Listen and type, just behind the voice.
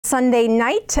Sunday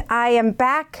night. I am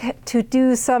back to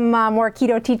do some more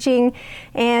keto teaching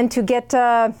and to get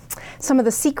some of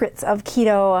the secrets of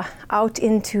keto out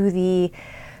into the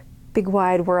big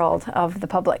wide world of the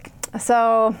public.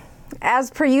 So,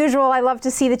 as per usual, I love to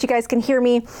see that you guys can hear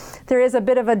me. There is a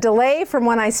bit of a delay from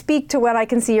when I speak to when I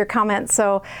can see your comments.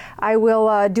 So I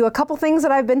will do a couple things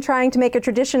that I've been trying to make a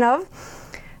tradition of.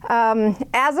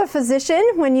 As a physician,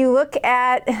 when you look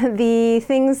at the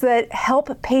things that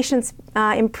help patients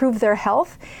improve their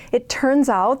health, it turns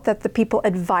out that the people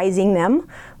advising them,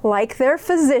 like their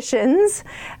physicians,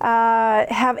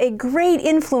 have a great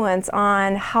influence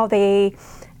on how they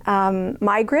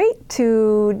migrate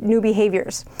to new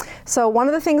behaviors. So one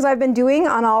of the things I've been doing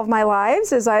on all of my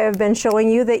lives is I have been showing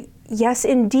you that yes,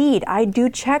 indeed, I do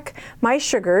check my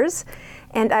sugars,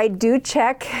 and I do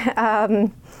check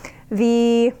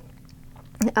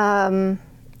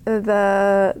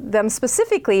them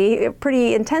specifically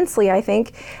pretty intensely, I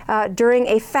think, during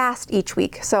a fast each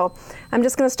week. So I'm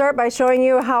just going to start by showing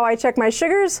you how I check my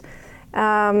sugars,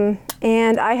 and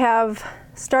I have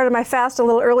started my fast a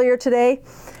little earlier today.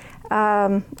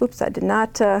 Oops, I did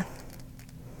not, oh,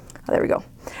 there we go.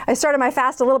 I started my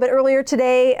fast a little bit earlier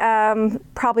today,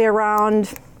 probably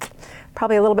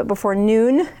a little bit before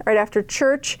noon, right after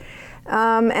church.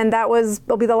 And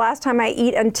will be the last time I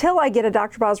eat until I get a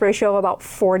Dr. Boz ratio of about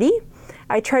 40.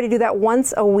 I try to do that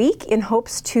once a week in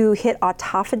hopes to hit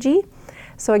autophagy.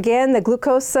 So again, the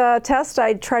glucose test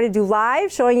I try to do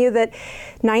live, showing you that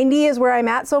 90 is where I'm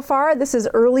at so far. This is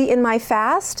early in my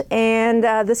fast, and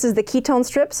this is the ketone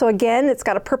strip. So again, it's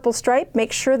got a purple stripe.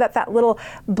 Make sure that that little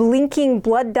blinking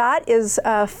blood dot is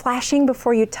flashing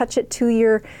before you touch it to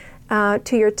your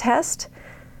test.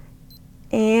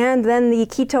 And then the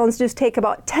ketones just take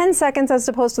about 10 seconds as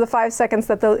opposed to the 5 seconds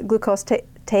that the glucose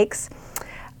takes.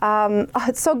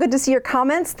 It's so good to see your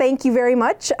comments. Thank you very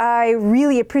much. I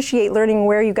really appreciate learning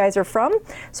where you guys are from.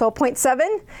 So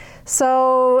 0.7.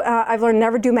 So I've learned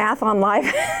never do math on live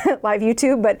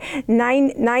YouTube, but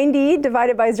 90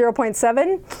 divided by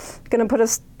 0.7, going to put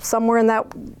us somewhere in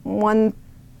that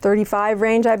 135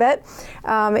 range, I bet.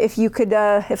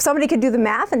 If somebody could do the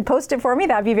math and post it for me,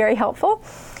 that'd be very helpful.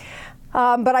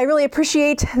 But I really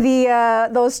appreciate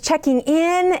those checking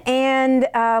in and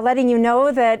letting you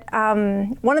know that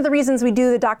one of the reasons we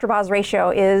do the Dr. Boz ratio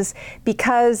is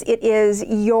because it is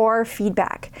your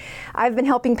feedback. I've been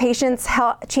helping patients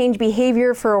change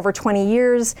behavior for over 20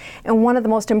 years, and one of the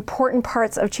most important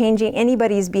parts of changing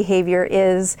anybody's behavior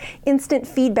is instant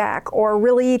feedback or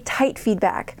really tight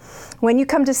feedback. When you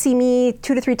come to see me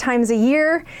 2 to 3 times a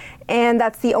year, and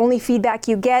that's the only feedback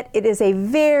you get, it is a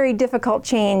very difficult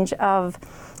change of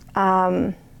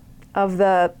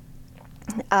the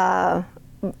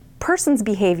person's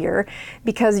behavior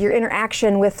because your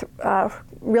interaction with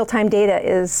real-time data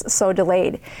is so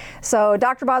delayed. So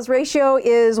Dr. Boz ratio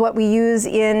is what we use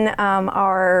in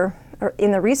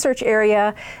in the research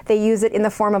area. They use it in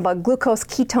the form of a glucose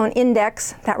ketone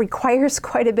index that requires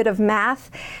quite a bit of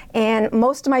math, and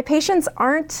most of my patients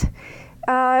aren't,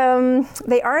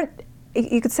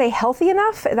 you could say, healthy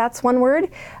enough, that's one word,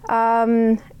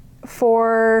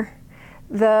 for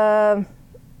the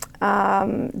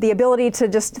ability to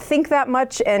just think that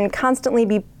much and constantly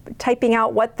be typing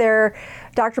out what their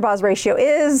Dr. Boz ratio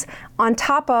is, on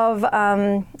top of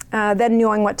then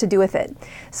knowing what to do with it.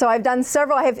 So I've done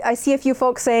several. I see a few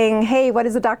folks saying, hey, what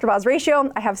is the Dr. Boz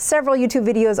ratio? I have several YouTube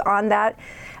videos on that.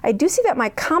 I do see that my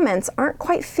comments aren't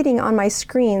quite fitting on my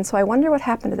screen, so I wonder what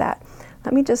happened to that.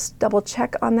 Let me just double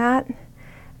check on that.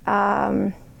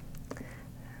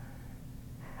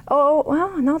 Oh,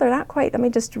 well, no, they're not quite. Let me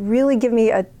just really give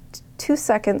me 2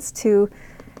 seconds to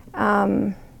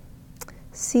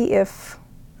see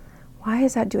why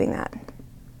is that doing that?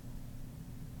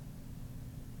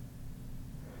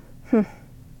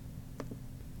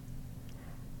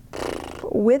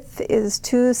 Width is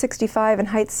 265 and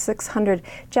height 600.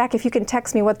 Jack, if you can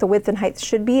text me what the width and height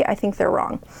should be, I think they're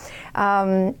wrong.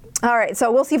 All right,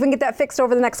 so we'll see if we can get that fixed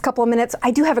over the next couple of minutes. I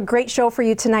do have a great show for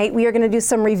you tonight. We are going to do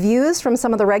some reviews from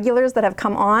some of the regulars that have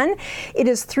come on. It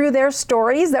is through their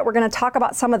stories that we're going to talk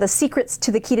about some of the secrets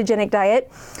to the ketogenic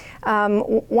diet.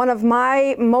 One of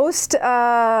my most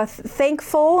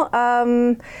thankful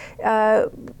parts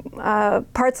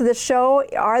of the show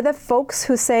are the folks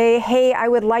who say, hey, I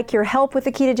would like your help with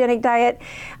the ketogenic diet.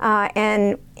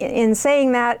 And in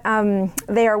saying that,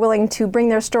 they are willing to bring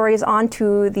their stories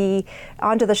onto the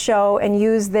show and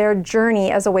use their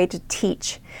journey as a way to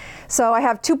teach. So I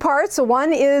have 2 parts. So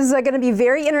one is going to be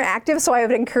very interactive, so I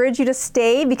would encourage you to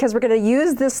stay because we're going to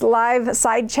use this live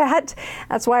side chat.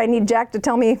 That's why I need Jack to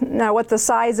tell me what the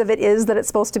size of it is that it's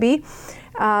supposed to be.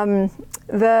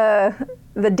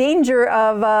 the danger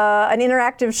of an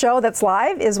interactive show that's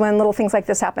live is when little things like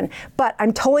this happen. But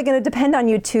I'm totally going to depend on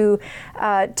you to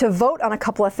vote on a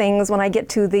couple of things when I get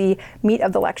to the meat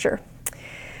of the lecture.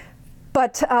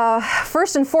 But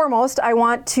first and foremost, I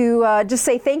want to just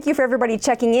say thank you for everybody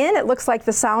checking in. It looks like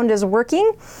the sound is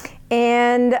working.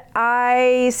 And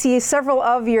I see several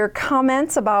of your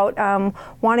comments about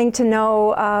wanting to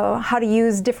know how to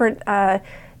use different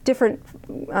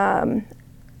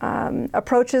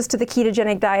approaches to the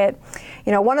ketogenic diet.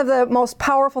 You know, one of the most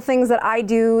powerful things that I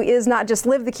do is not just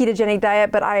live the ketogenic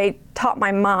diet, but I taught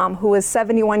my mom, who is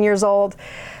 71 years old,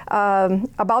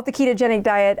 about the ketogenic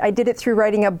diet. I did it through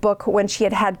writing a book when she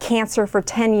had had cancer for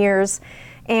 10 years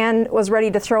and was ready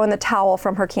to throw in the towel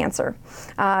from her cancer.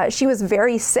 She was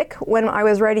very sick when I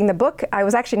was writing the book. I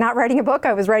was actually not writing a book,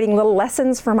 I was writing little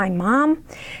lessons for my mom.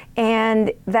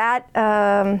 And that,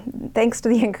 thanks to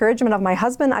the encouragement of my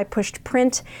husband, I pushed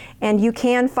print. And you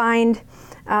can find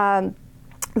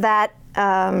that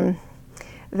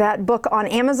book on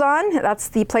Amazon. That's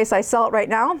the place I sell it right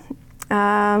now.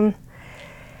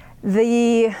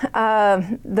 The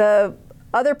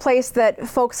other place that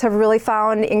folks have really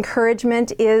found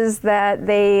encouragement is that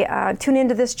they tune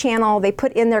into this channel, they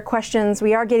put in their questions.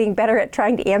 We are getting better at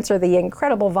trying to answer the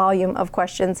incredible volume of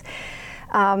questions.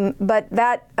 But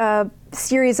that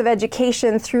series of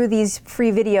education through these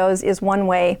free videos is one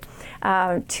way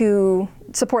to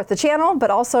support the channel, but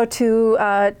also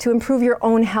to improve your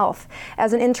own health.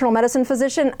 As an internal medicine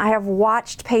physician, I have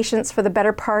watched patients for the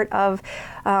better part of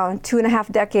 2.5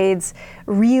 decades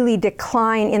really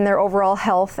decline in their overall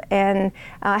health, and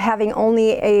having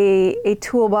only a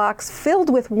toolbox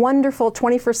filled with wonderful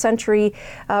 21st century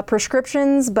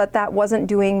prescriptions, but that wasn't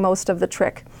doing most of the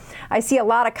trick. I see a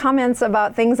lot of comments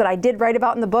about things that I did write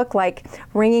about in the book, like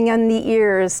ringing in the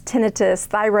ears, tinnitus,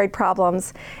 thyroid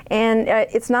problems. And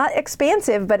it's not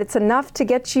expansive, but it's enough to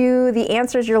get you the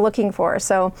answers you're looking for.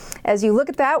 So as you look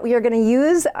at that, we are going to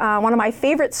use one of my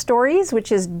favorite stories,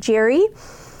 which is Jerry.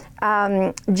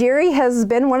 Jerry has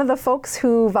been one of the folks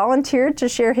who volunteered to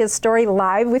share his story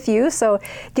live with you. So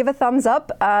give a thumbs up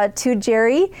to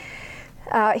Jerry.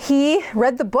 He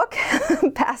read the book,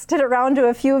 passed it around to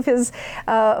a few of his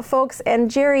folks, and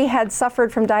Jerry had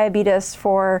suffered from diabetes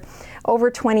for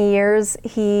over 20 years.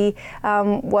 He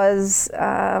was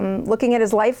looking at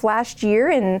his life last year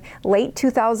in late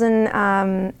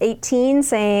 2018,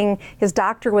 saying his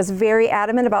doctor was very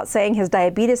adamant about saying his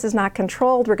diabetes is not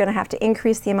controlled. We're going to have to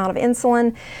increase the amount of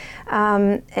insulin.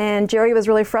 And Jerry was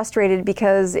really frustrated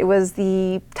because it was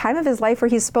the time of his life where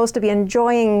he's supposed to be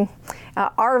enjoying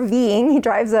RVing. He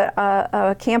drives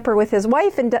a camper with his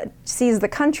wife and sees the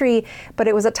country, but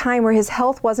it was a time where his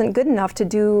health wasn't good enough to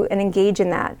do and engage in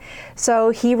that. So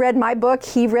he read my book.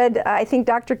 He read, I think,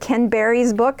 Dr. Ken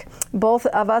Berry's book. Both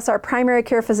of us are primary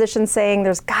care physicians saying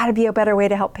there's got to be a better way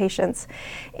to help patients.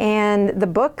 And the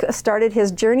book started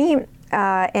his journey.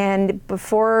 And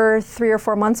before 3 or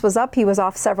 4 months was up, he was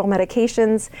off several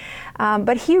medications.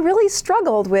 But he really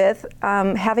struggled with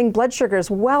having blood sugars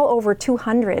well over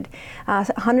 200,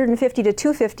 150 to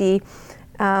 250,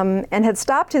 and had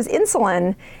stopped his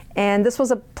insulin. And this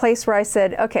was a place where I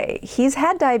said, okay, he's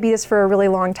had diabetes for a really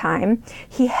long time.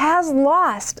 He has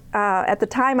lost, at the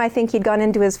time, I think he'd gone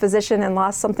into his physician and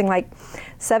lost something like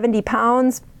 70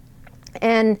 pounds.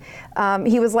 And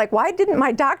he was like, why didn't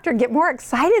my doctor get more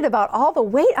excited about all the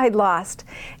weight I'd lost?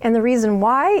 And the reason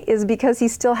why is because he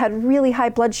still had really high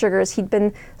blood sugars. He'd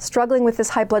been struggling with this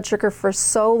high blood sugar for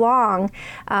so long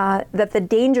that the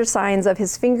danger signs of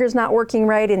his fingers not working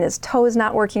right and his toes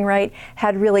not working right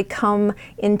had really come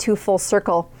into full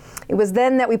circle. It was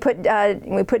then that we put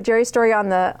Jerry's story on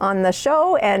the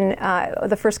show, and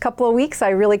the first couple of weeks I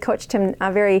really coached him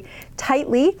very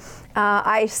tightly.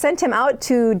 I sent him out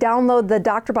to download the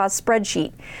Dr. Boz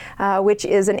spreadsheet, which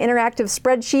is an interactive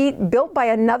spreadsheet built by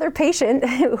another patient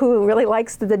who really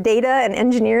likes the data and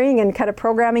engineering and kind of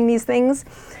programming these things.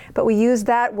 But we use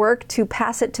that work to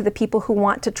pass it to the people who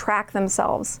want to track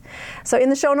themselves. So in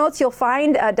the show notes, you'll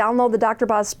find download the Dr.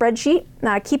 Boz spreadsheet.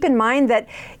 Keep in mind that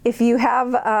if you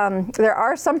have, there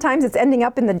are sometimes it's ending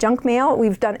up in the junk mail.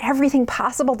 We've done everything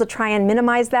possible to try and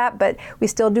minimize that, but we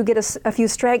still do get a few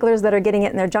stragglers that are getting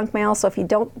it in their junk mail. So if you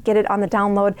don't get it on the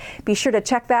download, be sure to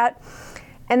check that.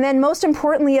 And then most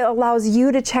importantly, it allows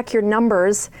you to check your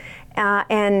numbers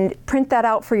and print that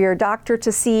out for your doctor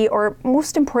to see, or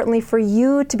most importantly for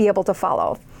you to be able to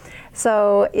follow.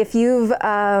 So if you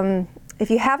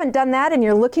haven't done that and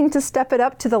you're looking to step it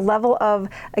up to the level of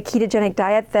a ketogenic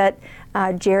diet that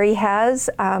Jerry has,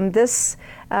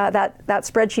 that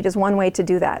spreadsheet is one way to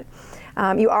do that.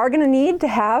 You are going to need to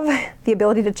have the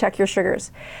ability to check your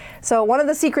sugars. So one of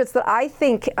the secrets that I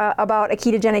think about a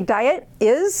ketogenic diet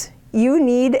is you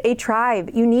need a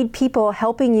tribe. You need people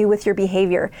helping you with your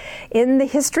behavior. In the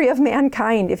history of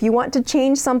mankind, if you want to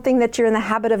change something that you're in the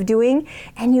habit of doing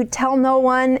and you tell no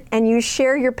one and you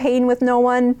share your pain with no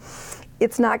one,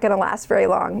 it's not going to last very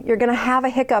long. You're going to have a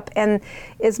hiccup, and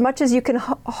as much as you can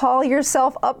haul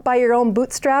yourself up by your own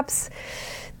bootstraps,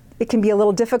 it can be a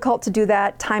little difficult to do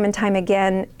that time and time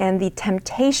again, and the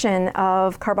temptation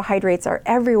of carbohydrates are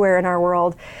everywhere in our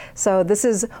world. So this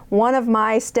is one of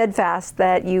my steadfasts,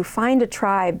 that you find a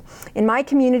tribe. In my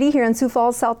community here in Sioux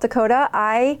Falls, South Dakota,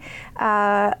 I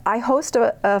host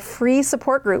a free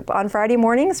support group on Friday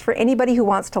mornings for anybody who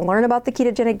wants to learn about the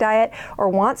ketogenic diet or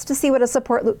wants to see what a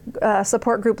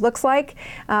support group looks like.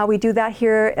 We do that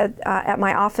here at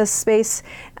my office space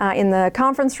in the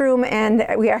conference room, and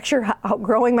we actually are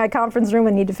outgrowing my conference room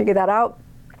and need to figure that out.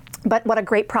 But what a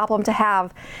great problem to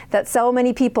have, that so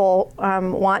many people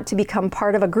want to become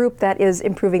part of a group that is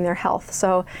improving their health.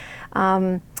 So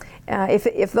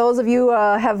if those of you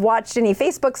have watched any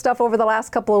Facebook stuff over the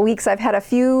last couple of weeks, I've had a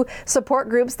few support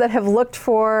groups that have looked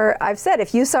for, I've said,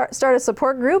 if you start a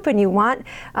support group and you want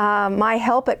my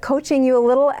help at coaching you a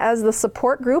little as the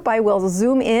support group, I will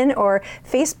Zoom in or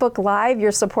Facebook Live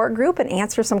your support group and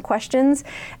answer some questions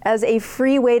as a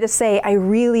free way to say, I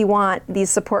really want these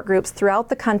support groups throughout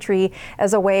the country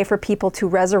as a way for people to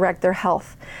resurrect their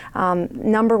health.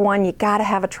 Number one, you gotta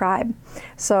have a tribe.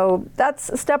 So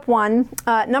that's step one.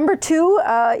 Number two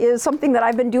is something that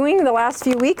I've been doing the last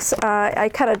few weeks. I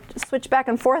kind of switch back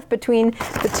and forth between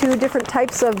the two different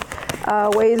types of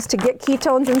ways to get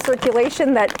ketones in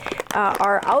circulation that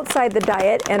are outside the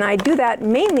diet, and I do that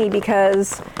mainly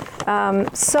because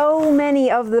so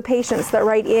many of the patients that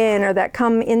write in or that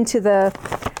come into the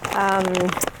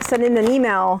send in an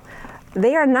email,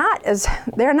 they're not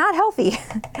healthy.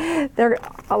 They're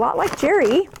a lot like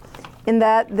Jerry in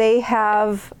that they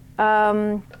have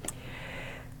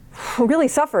really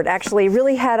suffered, actually,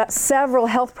 really had several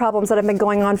health problems that have been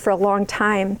going on for a long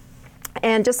time.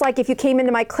 And just like if you came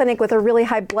into my clinic with a really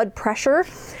high blood pressure,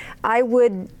 I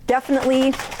would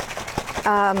definitely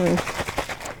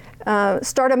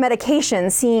start a medication,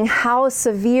 seeing how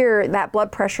severe that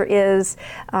blood pressure is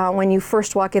when you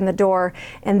first walk in the door,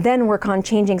 and then work on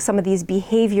changing some of these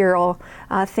behavioral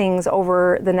things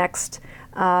over the next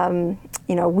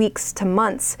weeks to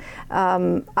months.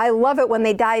 I love it when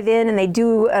they dive in and they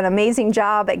do an amazing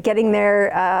job at getting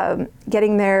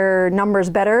their numbers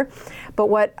better. But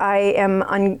what I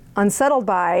am unsettled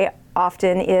by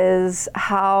often is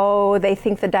how they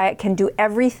think the diet can do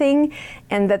everything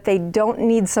and that they don't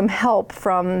need some help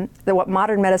from what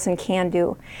modern medicine can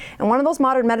do. And one of those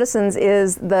modern medicines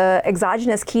is the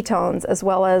exogenous ketones, as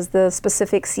well as the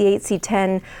specific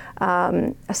C8,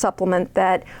 C10 supplement,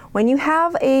 that when you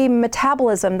have a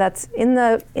metabolism that's in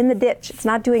the ditch, it's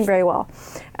not doing very well,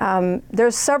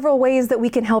 there's several ways that we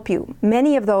can help you.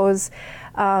 Many of those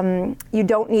you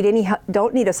don't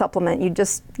need a supplement.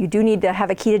 You do need to have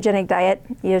a ketogenic diet.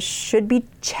 You should be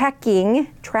tracking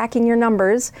your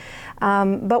numbers.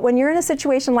 But when you're in a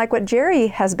situation like what Jerry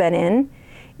has been in,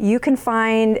 you can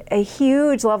find a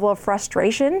huge level of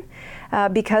frustration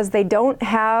because they don't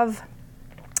have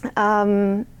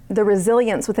the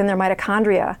resilience within their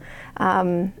mitochondria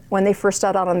when they first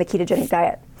start out on the ketogenic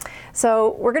diet.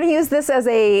 So we're going to use this as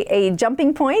a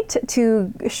jumping point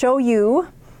to show you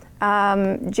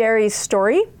Jerry's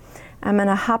story. I'm going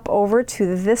to hop over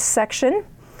to this section,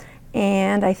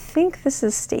 and I think this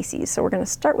is Stacy's, so we're going to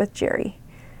start with Jerry.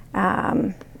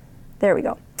 There we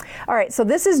go. All right, so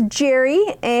this is Jerry,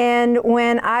 and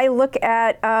when I look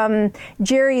at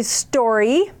Jerry's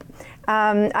story,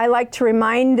 I like to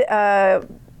remind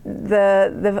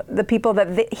the people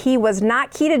that he was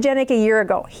not ketogenic a year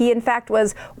ago. He, in fact,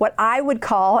 was what I would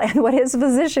call, and what his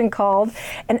physician called,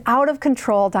 an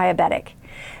out-of-control diabetic.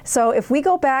 So if we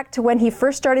go back to when he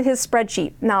first started his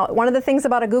spreadsheet, now one of the things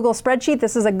about a Google spreadsheet,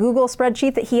 this is a Google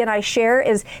spreadsheet that he and I share,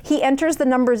 is he enters the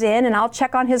numbers in, and I'll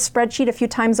check on his spreadsheet a few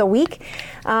times a week.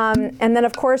 And then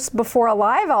of course before a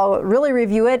live, I'll really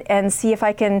review it and see if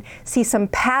I can see some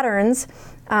patterns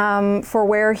for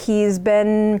where he's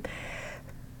been,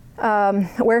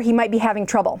 where he might be having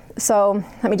trouble. So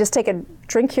let me just take a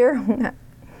drink here.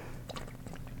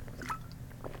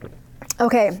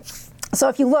 Okay. So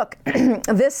if you look,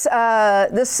 this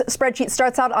spreadsheet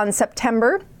starts out on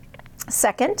September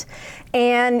 2nd,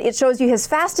 and it shows you his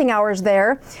fasting hours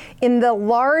there. In the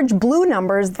large blue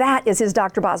numbers, that is his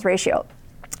Dr. Boz ratio.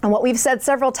 And what we've said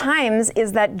several times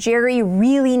is that Jerry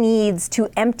really needs to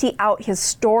empty out his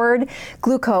stored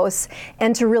glucose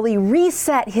and to really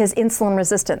reset his insulin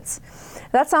resistance.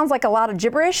 That sounds like a lot of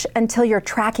gibberish until you're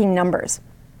tracking numbers.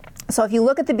 So if you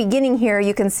look at the beginning here,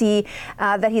 you can see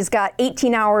that he's got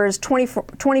 18 hours,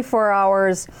 24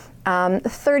 hours,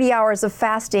 30 hours of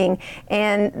fasting,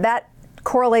 and that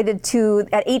correlated to,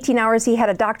 at 18 hours, he had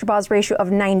a Dr. Boz ratio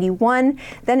of 91.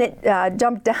 Then it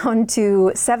jumped down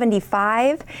to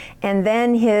 75, and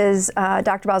then his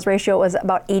Dr. Boz ratio was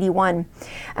about 81.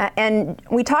 And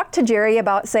we talked to Jerry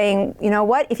about saying, you know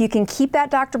what, if you can keep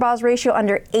that Dr. Boz ratio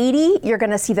under 80, you're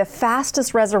going to see the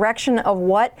fastest resurrection of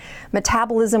what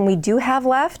metabolism we do have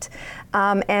left.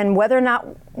 And whether or not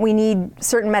we need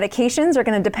certain medications are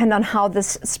going to depend on how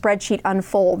this spreadsheet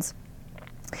unfolds.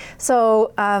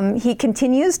 So he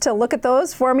continues to look at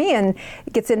those for me, and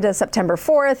gets into September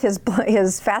 4th.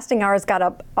 His fasting hours got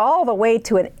up all the way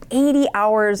to an 80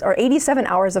 hours or 87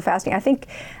 hours of fasting. I think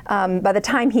by the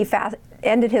time he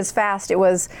ended his fast, it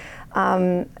was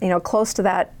close to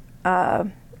that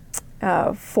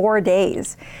 4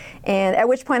 days. And at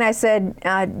which point I said,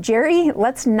 Jerry,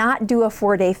 let's not do a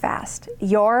 4-day fast.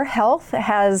 Your health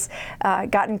has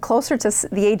gotten closer to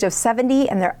the age of 70,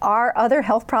 and there are other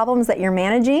health problems that you're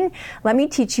managing. Let me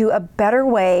teach you a better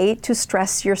way to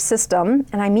stress your system.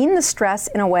 And I mean the stress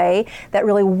in a way that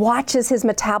really watches his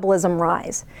metabolism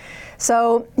rise.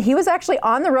 So he was actually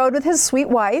on the road with his sweet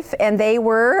wife, and they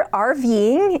were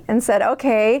RVing, and said,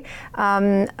 okay,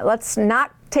 let's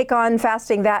not take on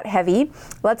fasting that heavy.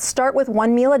 Let's start with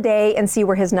 1 meal a day and see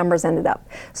where his numbers ended up.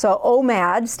 So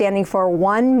OMAD, standing for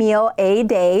 1 meal a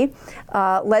day,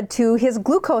 led to his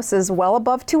glucoses well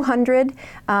above 200.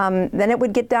 Then it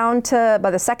would get down to, by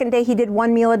the second day he did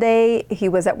 1 meal a day, he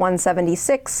was at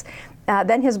 176.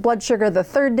 Then his blood sugar the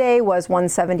third day was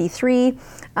 173.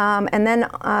 And then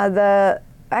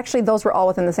actually those were all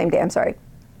within the same day, I'm sorry.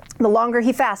 The longer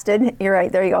he fasted, you're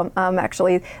right, there you go,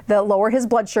 actually, the lower his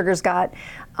blood sugars got.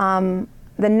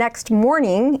 The next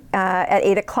morning at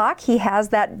 8 o'clock, he has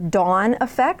that dawn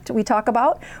effect we talk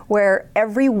about, where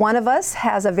every one of us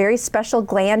has a very special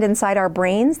gland inside our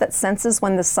brains that senses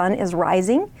when the sun is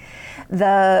rising.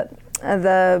 The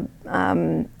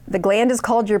gland is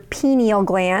called your pineal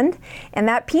gland, and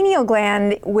that pineal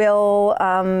gland will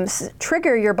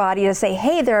trigger your body to say,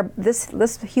 hey,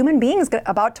 this human being is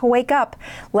about to wake up.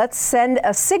 Let's send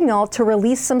a signal to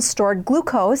release some stored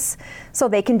glucose so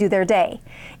they can do their day.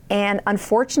 And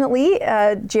unfortunately,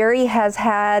 Jerry has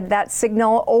had that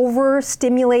signal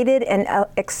overstimulated and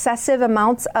excessive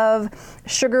amounts of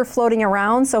sugar floating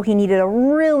around, so he needed a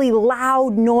really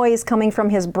loud noise coming from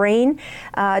his brain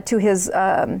to his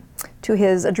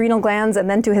adrenal glands and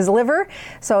then to his liver.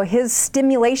 So his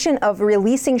stimulation of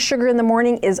releasing sugar in the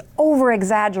morning is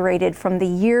over-exaggerated from the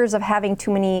years of having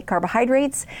too many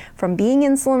carbohydrates, from being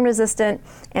insulin resistant,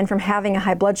 and from having a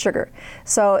high blood sugar.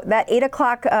 So that 8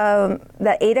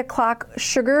 o'clock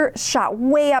sugar shot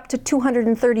way up to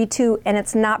 232, and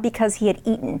it's not because he had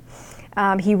eaten.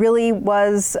 He really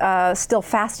was still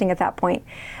fasting at that point.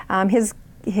 His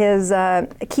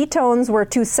ketones were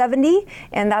 270,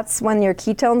 and that's when your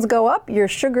ketones go up, your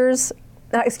sugars,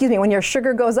 when your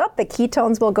sugar goes up, the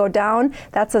ketones will go down.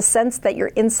 That's a sense that your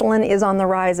insulin is on the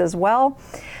rise as well.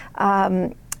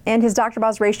 And his Dr.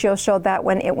 Boz ratio showed that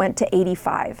when it went to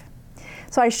 85.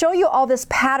 So I show you all this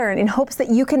pattern in hopes that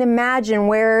you can imagine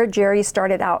where Jerry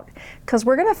started out, because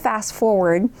we're going to fast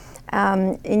forward.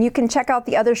 And you can check out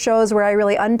the other shows where I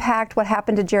really unpacked what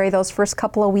happened to Jerry those first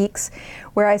couple of weeks,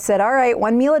 where I said, all right,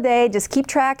 1 meal a day, just keep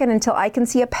tracking until I can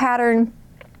see a pattern.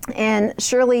 And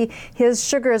surely his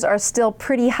sugars are still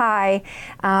pretty high.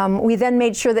 We then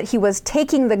made sure that he was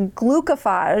taking the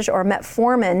glucophage or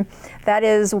metformin. That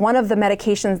is one of the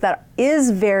medications that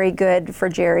is very good for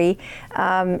Jerry.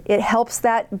 It helps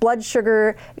that blood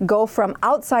sugar go from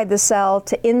outside the cell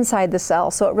to inside the cell.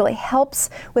 So it really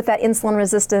helps with that insulin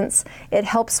resistance. It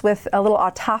helps with a little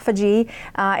autophagy.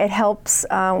 It helps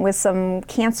with some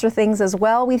cancer things as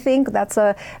well, we think. That's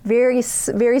a very,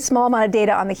 very small amount of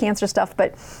data on the cancer stuff,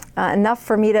 but enough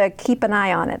for me to keep an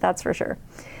eye on it, that's for sure.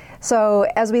 So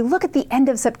as we look at the end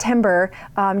of September,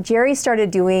 Jerry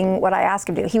started doing what I asked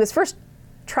him to do. He was first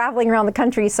traveling around the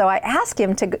country, so I asked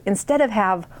him to, instead of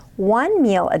have 1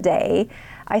 meal a day,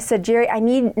 I said, Jerry,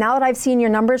 now that I've seen your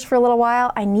numbers for a little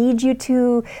while, I need you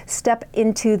to step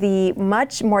into the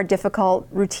much more difficult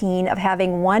routine of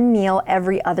having 1 meal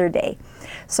every other day.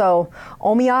 So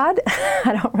OMIAD,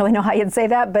 I don't really know how you'd say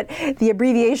that, but the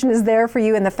abbreviation is there for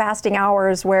you in the fasting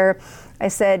hours, where I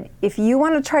said, if you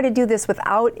want to try to do this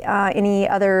without any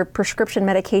other prescription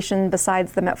medication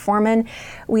besides the metformin,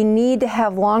 we need to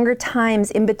have longer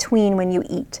times in between when you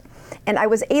eat. And I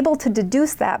was able to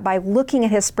deduce that by looking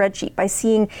at his spreadsheet, by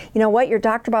seeing, you know what, your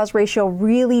Dr. Boz ratio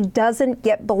really doesn't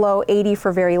get below 80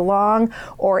 for very long,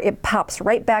 or it pops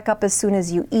right back up as soon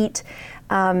as you eat.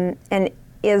 And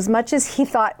as much as he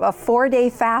thought a 4-day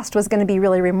fast was going to be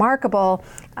really remarkable,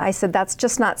 I said that's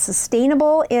just not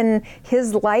sustainable in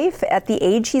his life at the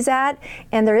age he's at.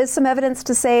 And there is some evidence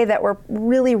to say that we're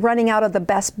really running out of the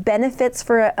best benefits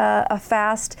for a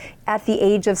fast at the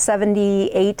age of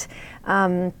 78.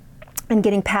 And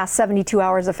getting past 72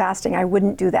 hours of fasting, I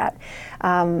wouldn't do that.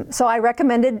 So I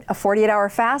recommended a 48-hour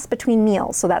fast between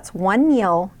meals. So that's one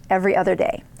meal every other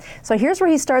day. So here's where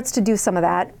he starts to do some of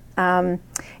that.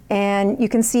 And you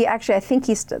can see, actually, I think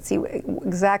let's see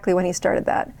exactly when he started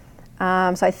that.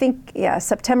 So I think, yeah,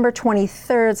 September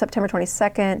 23rd, September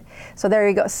 22nd. So there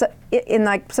you go. So in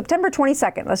like September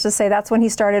 22nd, let's just say that's when he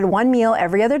started one meal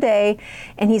every other day.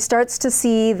 And he starts to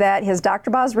see that his Dr.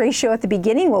 Boz ratio at the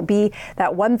beginning will be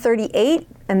that 138.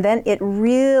 And then it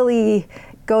really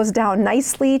goes down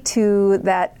nicely to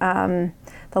that,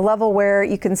 the level where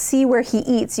you can see where he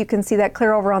eats. You can see that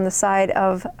clear over on the side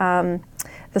of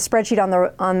the spreadsheet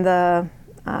on the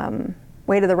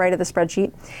way to the right of the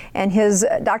spreadsheet. And his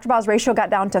Dr. Boz ratio got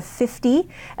down to 50.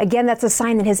 Again, that's a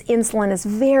sign that his insulin is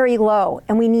very low.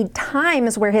 And we need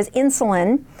times where his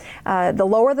insulin, the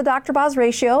lower the Dr. Boz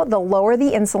ratio, the lower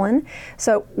the insulin.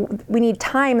 So we need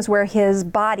times where his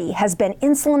body has been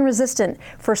insulin resistant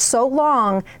for so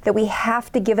long that we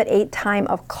have to give it a time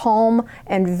of calm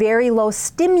and very low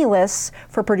stimulus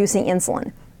for producing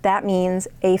insulin. That means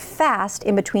a fast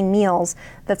in between meals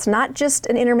that's not just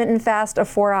an intermittent fast of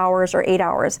 4 hours or 8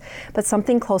 hours, but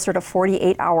something closer to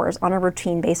 48 hours on a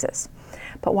routine basis.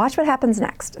 But watch what happens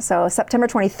next. So September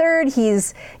 23rd,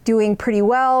 he's doing pretty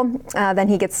well. Then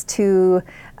he gets to,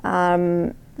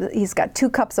 he's got 2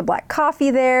 cups of black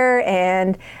coffee there,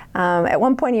 and at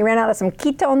one point he ran out of some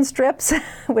ketone strips,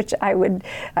 which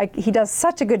he does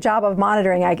such a good job of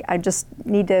monitoring. I just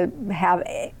need to have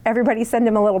everybody send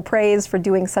him a little praise for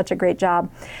doing such a great job.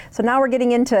 So now we're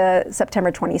getting into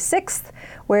September 26th,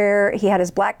 where he had his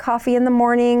black coffee in the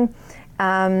morning.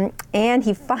 And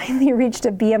he finally reached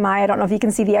a BMI. I don't know if you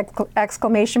can see the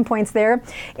exclamation points there.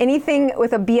 Anything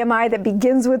with a BMI that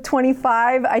begins with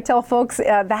 25, I tell folks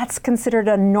that's considered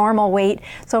a normal weight.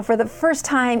 So for the first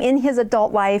time in his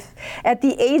adult life, at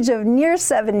the age of near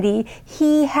 70,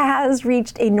 he has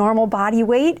reached a normal body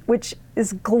weight, which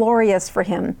is glorious for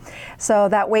him. So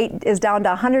that weight is down to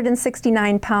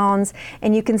 169 pounds,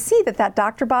 and you can see that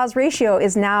Dr. Boz ratio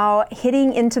is now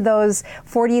hitting into those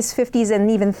 40s, 50s, and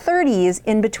even 30s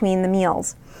in between the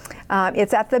meals.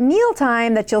 It's at the meal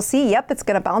time that you'll see, yep, it's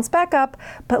going to bounce back up,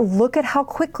 but look at how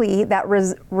quickly that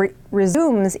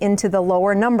resumes into the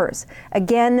lower numbers.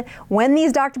 Again, when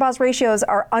these Dr. Boz ratios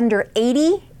are under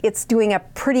 80, it's doing a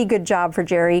pretty good job for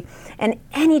Jerry. And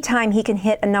anytime he can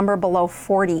hit a number below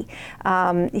 40,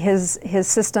 his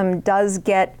system does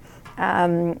get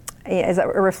is a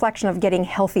reflection of getting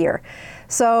healthier.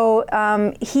 So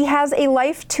he has a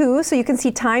life too. So you can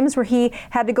see times where he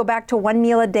had to go back to one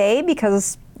meal a day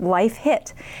because life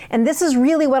hit. And this is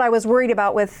really what I was worried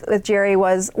about with Jerry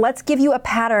was, let's give you a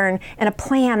pattern and a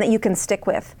plan that you can stick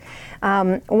with.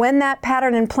 When that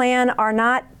pattern and plan are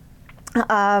not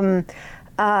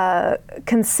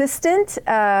consistent,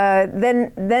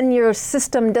 then your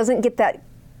system doesn't get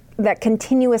that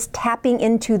continuous tapping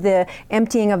into the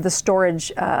emptying of the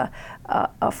storage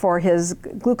for his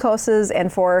glucoses,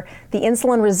 and for the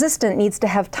insulin resistant needs to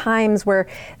have times where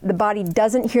the body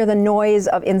doesn't hear the noise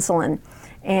of insulin.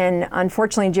 And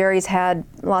unfortunately, Jerry's had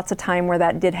lots of time where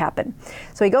that did happen.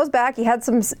 So he goes back. He had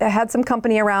some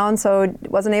company around, so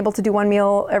wasn't able to do one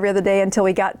meal every other day until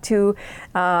we got to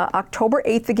October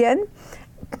 8th again.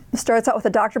 Starts out with a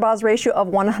Dr. Boz ratio of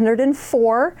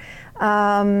 104.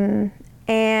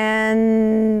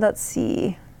 And let's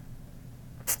see.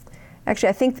 Actually,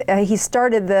 I think he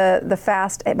started the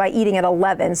fast by eating at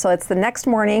 11, so it's the next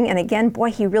morning. And again, boy,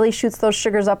 he really shoots those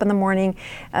sugars up in the morning.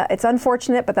 It's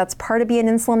unfortunate, but that's part of being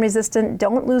insulin resistant.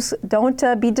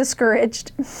 Don't be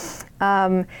discouraged.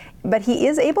 But he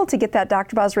is able to get that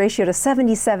Dr. Boz ratio to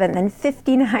 77, then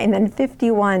 59, then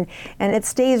 51, and it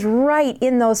stays right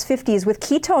in those 50s with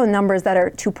ketone numbers that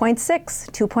are 2.6,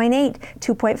 2.8,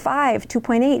 2.5,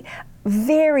 2.8.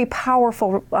 Very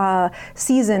powerful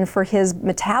season for his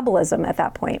metabolism at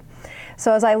that point.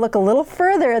 So as I look a little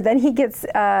further, then he gets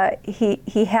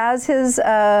he has his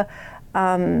let's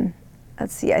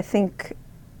see, I think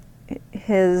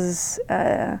his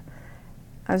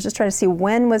I was just trying to see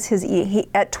when was his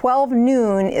at 12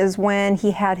 noon is when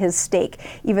he had his steak.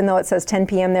 Even though it says 10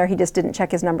 p.m. there, he just didn't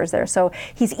check his numbers there. So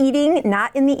he's eating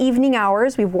not in the evening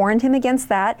hours. We've warned him against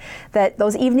that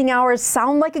those evening hours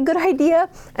sound like a good idea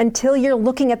until you're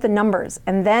looking at the numbers.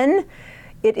 And then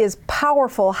it is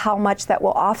powerful how much that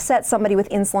will offset somebody with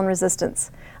insulin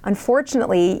resistance.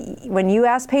 Unfortunately, when you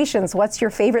ask patients, what's your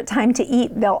favorite time to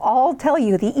eat, they'll all tell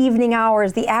you the evening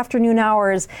hours, the afternoon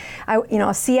hours,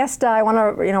 a siesta, I want to,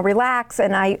 relax,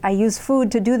 and I use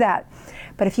food to do that.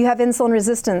 But if you have insulin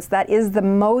resistance, that is the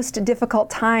most difficult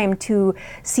time to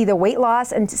see the weight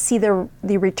loss and to see the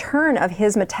return of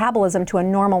his metabolism to a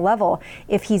normal level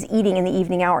if he's eating in the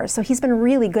evening hours. So he's been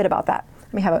really good about that.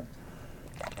 Let me have it.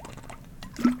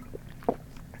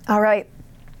 All right.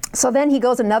 So then he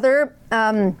goes another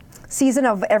season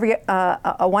of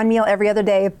a one meal every other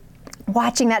day,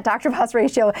 watching that Dr. Boss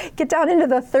ratio get down into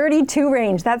the 32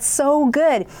 range. That's so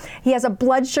good. He has a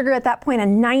blood sugar at that point of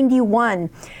 91.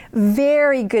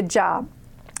 Very good job.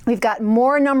 We've got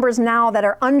more numbers now that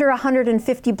are under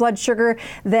 150 blood sugar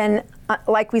than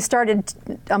like we started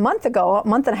a month and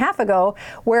a half ago,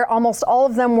 where almost all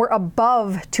of them were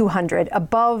above 200,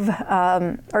 above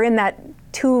or in that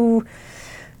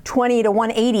 220 to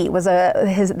 180 was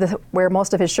where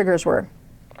most of his sugars were.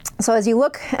 So as you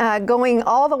look, going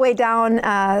all the way down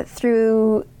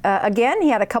through, again, he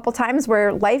had a couple times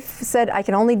where life said, I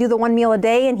can only do the one meal a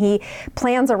day, and he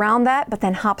plans around that, but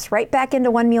then hops right back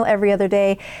into one meal every other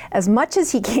day as much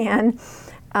as he can.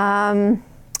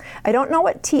 I don't know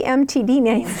what TMTD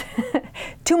means.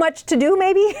 Too much to do,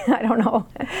 maybe? I don't know.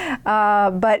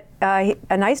 But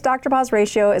a nice Dr. Boz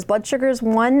ratio. His blood sugar is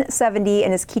 170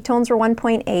 and his ketones were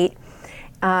 1.8.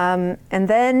 And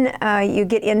then you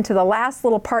get into the last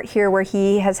little part here where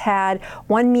he has had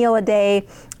one meal a day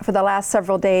for the last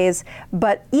several days.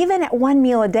 But even at one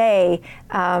meal a day,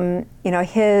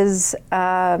 his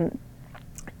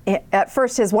at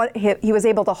first he was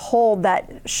able to hold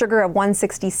that sugar of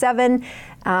 167.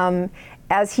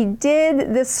 As he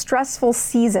did this stressful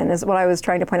season is what I was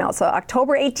trying to point out. So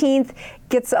October 18th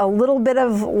gets a little bit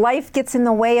of life gets in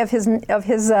the way of his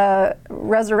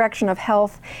resurrection of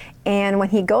health. And when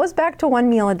he goes back to one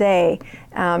meal a day,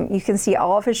 you can see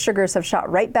all of his sugars have shot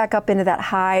right back up into that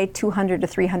high 200 to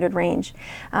 300 range.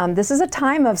 This is a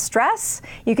time of stress.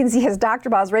 You can see his Dr.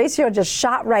 Boz ratio just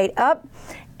shot right up.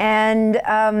 And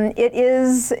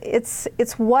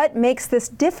it's what makes this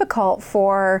difficult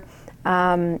for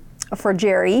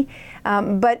Jerry.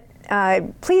 But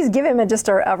please give him just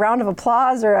a round of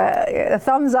applause or a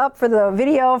thumbs up for the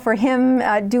video for him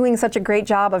doing such a great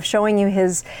job of showing you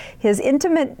his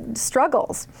intimate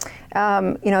struggles.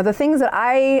 The things that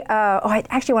I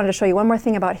actually wanted to show you one more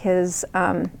thing about his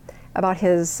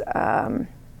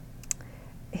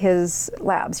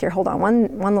labs. Here, hold on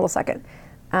one little second.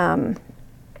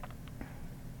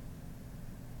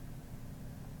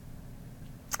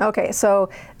 Okay, so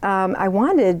I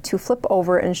wanted to flip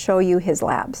over and show you his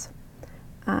labs.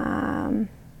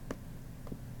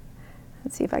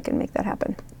 Let's see if I can make that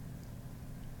happen.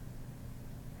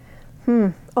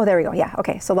 Oh, there we go. Yeah,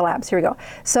 okay, so the labs, here we go.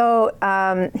 So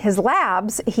his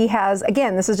labs, he has,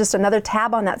 again, this is just another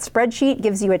tab on that spreadsheet,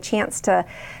 gives you a chance to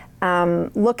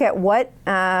look at what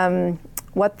the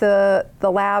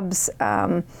labs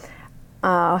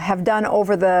have done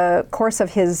over the course of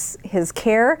his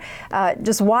care.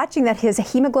 Just watching that his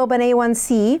hemoglobin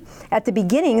A1C at the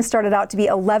beginning started out to be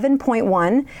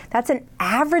 11.1. That's an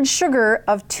average sugar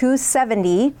of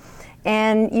 270.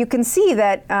 And you can see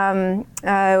that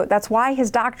that's why his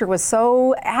doctor was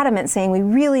so adamant, saying we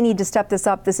really need to step this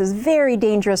up. This is very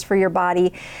dangerous for your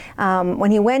body. When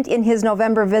he went in his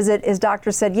November visit, his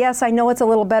doctor said, yes, I know it's a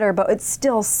little better, but it's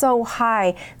still so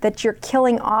high that you're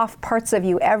killing off parts of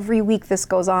you every week this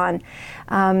goes on.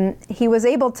 He was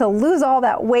able to lose all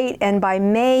that weight, and by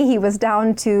May he was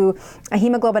down to a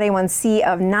hemoglobin A1C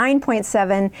of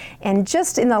 9.7, and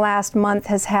just in the last month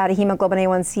has had a hemoglobin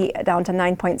A1C down to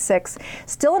 9.6.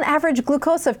 Still an average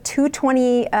glucose of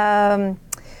 220,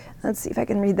 let's see if I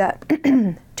can read that,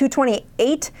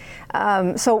 228.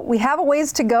 So we have a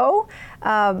ways to go,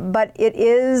 but it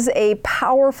is a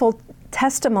powerful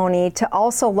testimony to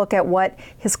also look at what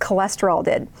his cholesterol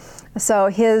did. So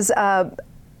his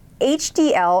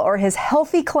HDL, or his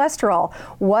healthy cholesterol,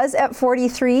 was at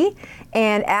 43,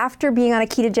 and after being on a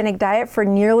ketogenic diet for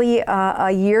nearly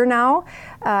a year now,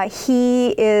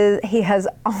 he has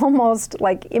almost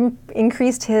like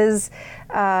increased his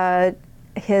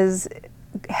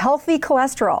healthy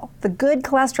cholesterol, the good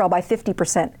cholesterol, by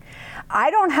 50%.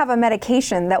 I don't have a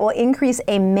medication that will increase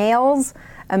a male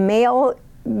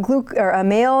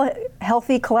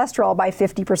healthy cholesterol by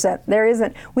 50%. There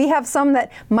isn't. We have some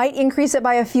that might increase it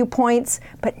by a few points,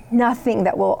 but nothing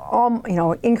that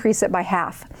will increase it by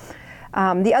half.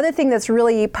 The other thing that's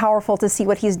really powerful to see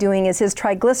what he's doing is his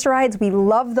triglycerides. We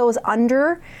love those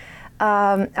under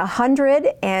 100,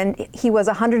 and he was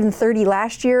 130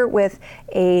 last year with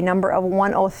a number of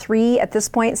 103 at this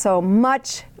point, so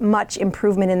much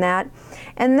improvement in that.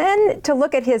 And then to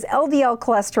look at his LDL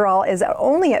cholesterol is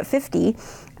only at 50,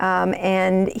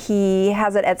 and he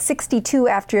has it at 62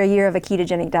 after a year of a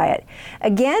ketogenic diet.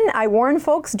 Again, I warn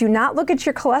folks, do not look at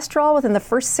your cholesterol within the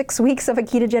first 6 weeks of a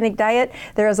ketogenic diet.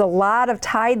 There is a lot of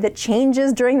tide that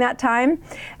changes during that time.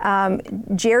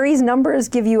 Jerry's numbers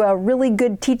give you a really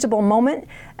good teachable moment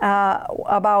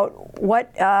about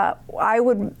what I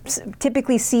would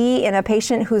typically see in a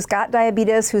patient who's got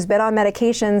diabetes, who's been on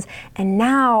medications, and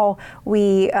now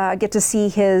we get to see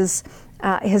his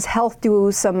health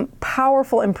do some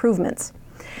powerful improvements.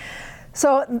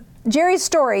 So Jerry's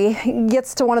story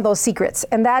gets to one of those secrets,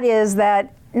 and that is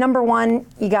that, number one,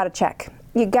 you got to check.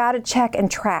 You got to check and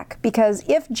track, because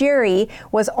if Jerry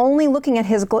was only looking at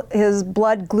his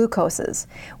blood glucoses,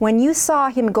 when you saw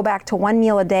him go back to one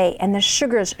meal a day and the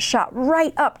sugars shot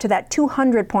right up to that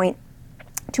 250,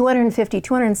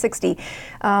 260,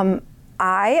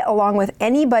 I, along with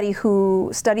anybody who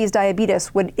studies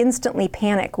diabetes, would instantly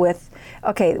panic with,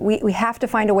 okay, we have to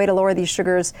find a way to lower these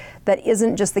sugars that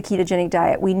isn't just the ketogenic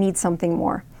diet. We need something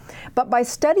more. But by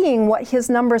studying what his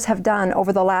numbers have done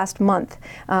over the last month,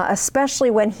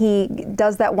 especially when he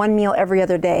does that one meal every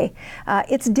other day,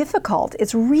 it's difficult.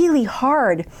 It's really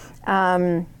hard.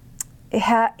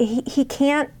 He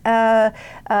can't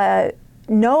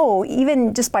know,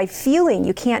 even just by feeling,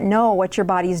 you can't know what your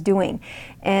body's doing.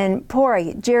 And poor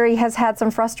Jerry has had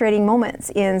some frustrating moments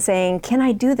in saying, can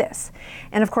I do this?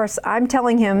 And of course, I'm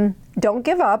telling him, don't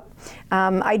give up.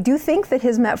 I do think that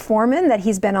his metformin that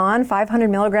he's been on, 500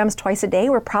 milligrams twice a day,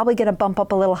 we're probably going to bump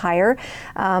up a little higher.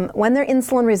 When they're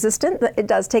insulin resistant, it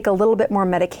does take a little bit more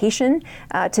medication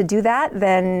to do that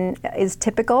than is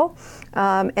typical.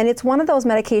 And it's one of those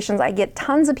medications I get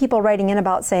tons of people writing in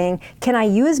about saying, can I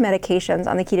use medications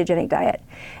on the ketogenic diet?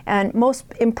 And most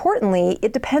importantly,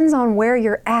 it depends on where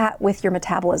you're at with your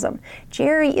metabolism.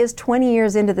 Jerry is 20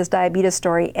 years into this diabetes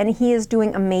story, and he is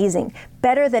doing amazing,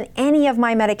 better than any of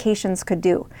my medications could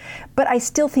do. But I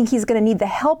still think he's going to need the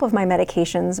help of my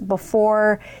medications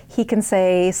before he can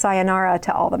say sayonara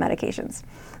to all the medications.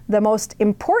 The most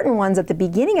important ones at the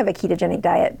beginning of a ketogenic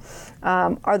diet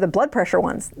are the blood pressure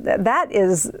ones. That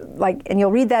is like, and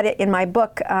you'll read that in my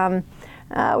book,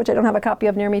 which I don't have a copy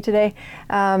of near me today.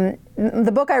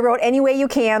 The book I wrote, Any Way You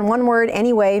Can, one word,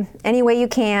 anyway, Any Way You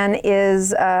Can,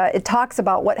 is, it talks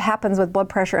about what happens with blood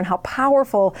pressure and how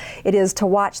powerful it is to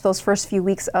watch those first few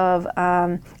weeks of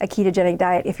a ketogenic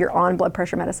diet if you're on blood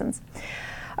pressure medicines.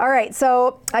 All right,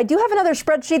 so I do have another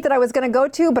spreadsheet that I was going to go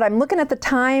to, but I'm looking at the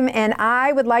time, and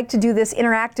I would like to do this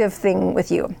interactive thing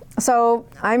with you. So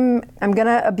I'm going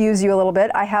to abuse you a little bit.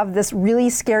 I have this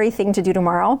really scary thing to do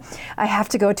tomorrow. I have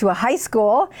to go to a high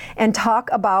school and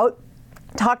talk to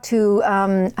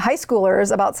high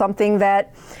schoolers about something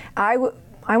that I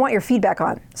want your feedback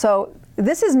on. So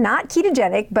this is not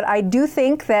ketogenic, but I do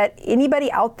think that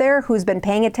anybody out there who's been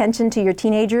paying attention to your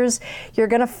teenagers, you're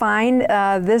going to find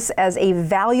this as a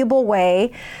valuable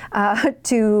way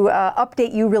to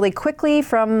update you really quickly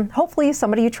from hopefully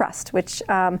somebody you trust, which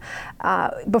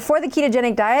before the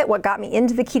ketogenic diet, what got me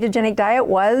into the ketogenic diet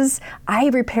was I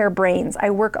repair brains. I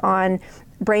work on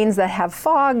brains that have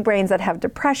fog, brains that have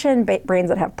depression, brains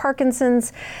that have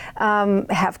Parkinson's,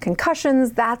 have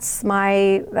concussions. That's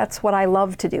what I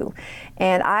love to do.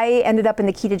 And I ended up in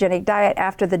the ketogenic diet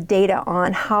after the data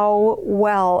on how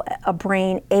well a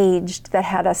brain aged that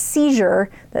had a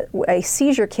seizure, that a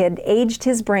seizure kid aged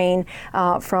his brain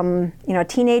from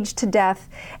teenage to death.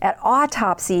 At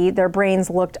autopsy, their brains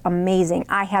looked amazing.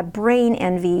 I had brain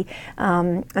envy,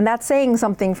 and that's saying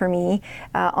something for me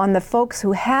on the folks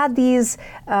who had these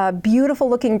beautiful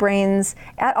looking brains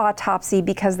at autopsy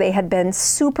because they had been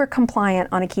super compliant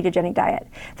on a ketogenic diet.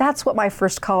 That's how I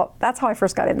first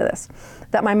got into this.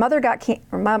 That my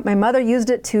mother used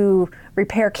it to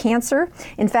repair cancer.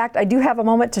 In fact, I do have a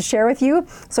moment to share with you.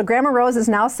 So Grandma Rose is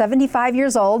now 75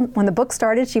 years old. When the book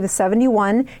started, she was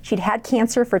 71. She'd had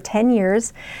cancer for 10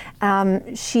 years.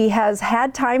 She has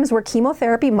had times where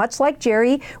chemotherapy, much like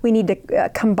Jerry, we need to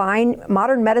combine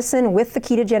modern medicine with the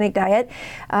ketogenic diet.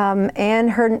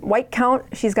 And her white count,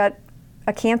 she's got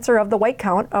a cancer of the white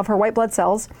count of her white blood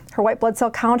cells. Her white blood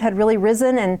cell count had really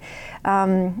risen, and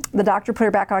the doctor put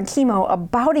her back on chemo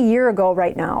about a year ago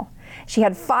right now. She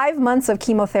had 5 months of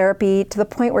chemotherapy to the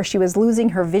point where she was losing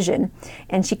her vision,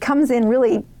 and she comes in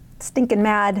really stinking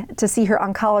mad to see her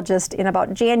oncologist in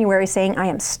about January saying, I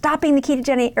am stopping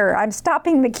the I'm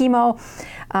stopping the chemo,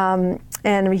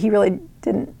 and he really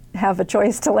didn't have a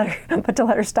choice to let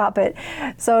her stop it.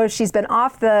 So she's been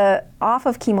off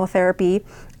of chemotherapy.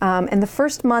 And the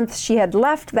first month she had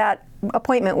left that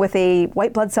appointment with a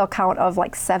white blood cell count of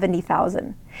like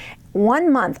 70,000.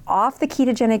 1 month off the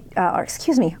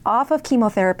off of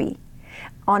chemotherapy,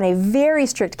 on a very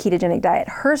strict ketogenic diet,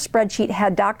 her spreadsheet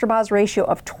had Dr. Boz ratio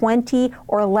of 20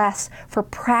 or less for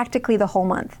practically the whole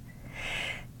month.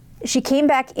 She came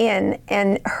back in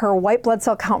and her white blood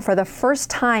cell count for the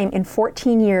first time in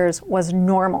 14 years was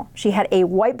normal. She had a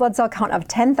white blood cell count of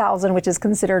 10,000, which is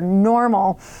considered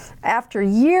normal, after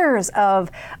years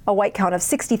of a white count of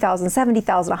 60,000,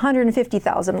 70,000,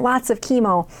 150,000, lots of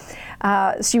chemo.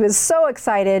 She was so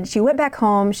excited. She went back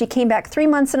home. She came back 3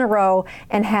 months in a row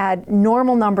and had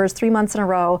normal numbers 3 months in a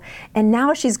row. And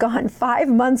now she's gone 5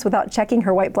 months without checking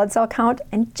her white blood cell count.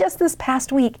 And just this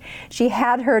past week, she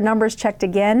had her numbers checked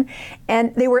again.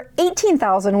 And they were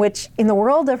 18,000, which in the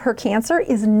world of her cancer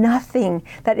is nothing.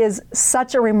 That is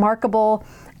such a remarkable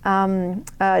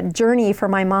journey for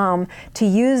my mom to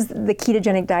use the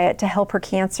ketogenic diet to help her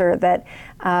cancer, that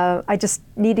I just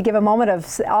need to give a moment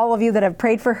of all of you that have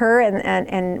prayed for her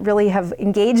and really have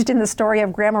engaged in the story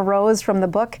of Grandma Rose from the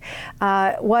book.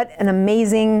 What an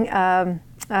amazing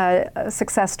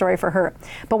success story for her.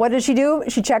 But what does she do?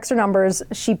 She checks her numbers.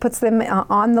 She puts them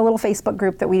on the little Facebook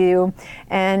group that we do,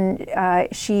 and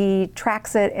she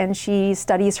tracks it and she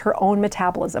studies her own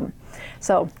metabolism.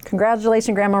 So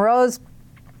congratulations, Grandma Rose.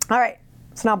 All right,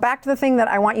 so now back to the thing that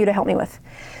I want you to help me with.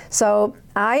 So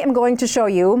I am going to show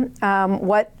you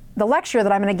what the lecture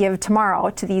that I'm going to give tomorrow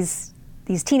to these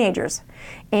teenagers.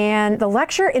 And the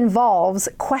lecture involves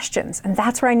questions, and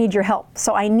that's where I need your help.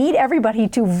 So I need everybody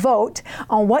to vote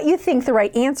on what you think the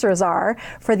right answers are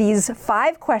for these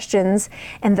 5 questions,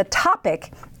 and the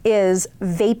topic is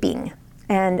vaping.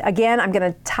 And again, I'm going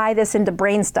to tie this into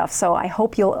brain stuff, so I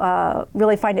hope you'll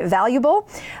really find it valuable,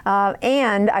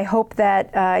 and I hope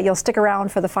that you'll stick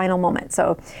around for the final moment.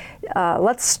 So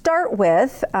let's start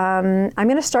with, I'm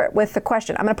going to start with the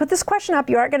question. I'm going to put this question up.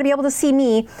 You aren't going to be able to see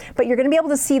me, but you're going to be able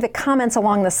to see the comments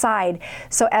along the side.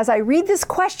 So as I read this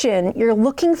question, you're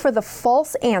looking for the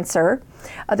false answer.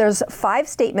 There's 5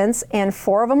 statements, and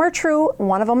 4 of them are true,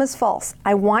 1 of them is false.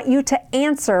 I want you to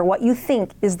answer what you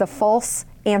think is the false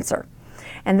answer.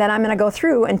 And then I'm going to go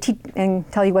through and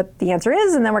tell you what the answer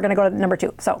is, and then we're going to go to number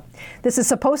 2. So this is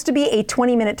supposed to be a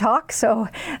 20-minute talk, so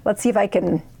let's see if I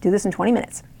can do this in 20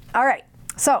 minutes. All right,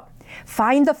 so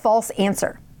find the false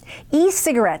answer.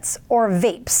 E-cigarettes or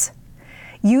vapes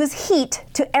use heat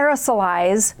to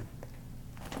aerosolize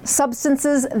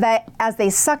substances that as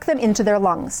they suck them into their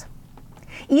lungs.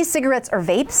 E-cigarettes or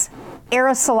vapes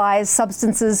aerosolize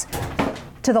substances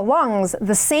to the lungs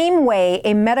the same way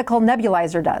a medical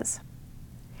nebulizer does.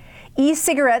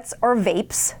 E-cigarettes or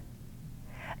vapes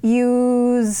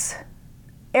use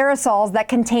aerosols that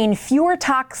contain fewer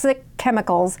toxic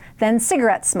chemicals than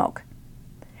cigarette smoke.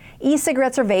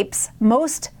 E-cigarettes or vapes,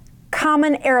 most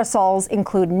common aerosols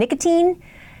include nicotine,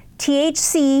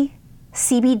 THC,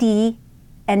 CBD,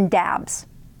 and dabs.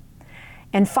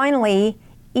 And finally,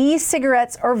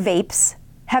 e-cigarettes or vapes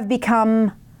have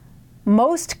become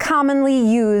most commonly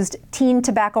used teen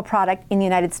tobacco product in the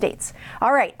United States.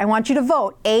 All right, I want you to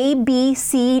vote A, B,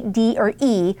 C, D, or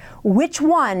E. Which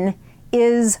one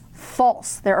is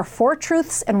false? There are 4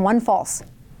 truths and 1 false.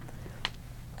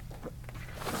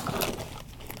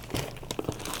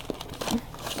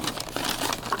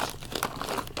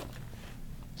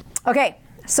 Okay,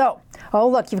 so, oh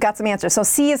look, you've got some answers. So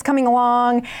C is coming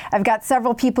along. I've got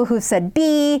several people who've said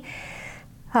B.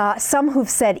 Some who've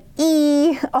said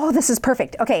E. Oh, this is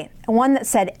perfect. Okay, one that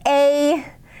said A.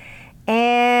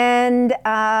 And,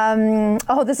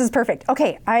 oh, this is perfect.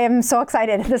 Okay, I am so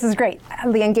excited. This is great.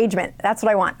 The engagement, that's what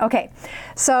I want. Okay,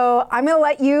 so I'm going to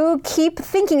let you keep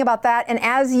thinking about that. And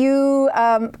as you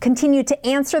continue to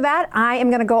answer that, I am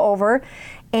going to go over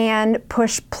and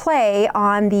push play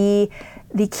on the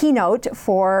keynote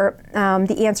for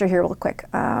the answer here real quick.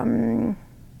 Let's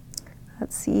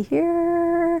see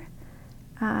here.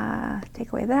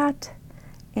 Take away that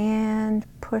and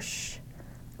push.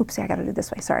 Oopsie, I got to do it this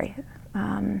way. Sorry.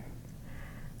 Oh,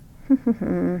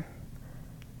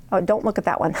 don't look at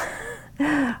that one.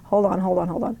 Hold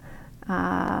on.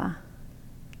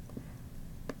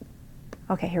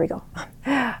 Okay, here we go.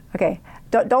 Okay,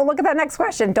 don't look at that next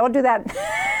question. Don't do that.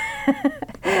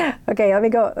 Okay, let me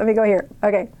go here.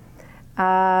 Okay.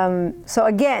 So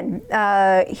again,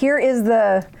 here is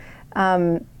the.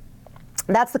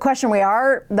 That's the question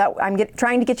I'm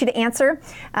trying to get you to answer.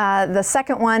 The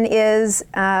second one is,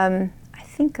 I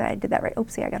think I did that right.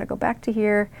 Oopsie, I got to go back to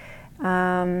here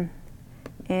and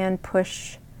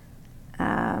push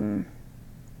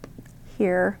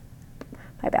here.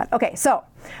 My bad. Okay, so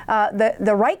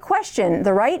The right question,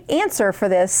 the right answer for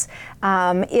this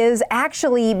is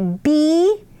actually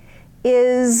B,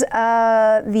 is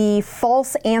the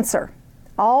false answer.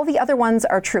 All the other ones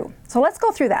are true. So let's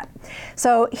go through that.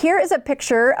 So here is a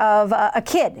picture of a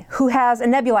kid who has a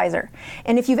nebulizer.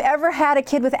 And if you've ever had a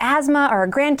kid with asthma or a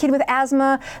grandkid with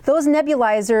asthma, those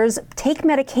nebulizers take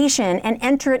medication and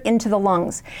enter it into the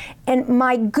lungs. And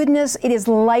my goodness, it is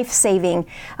life-saving.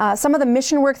 Some of the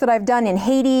mission work that I've done in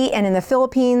Haiti and in the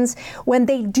Philippines, when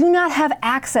they do not have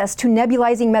access to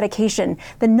nebulizing medication,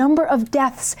 the number of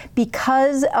deaths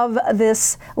because of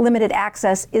this limited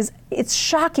access it's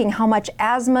shocking how much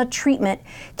asthma treatment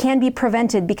can be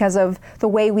prevented because of the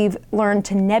way we've learned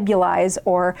to nebulize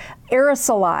or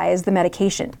aerosolize the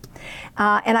medication.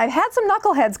 And I've had some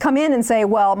knuckleheads come in and say,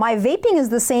 well, my vaping is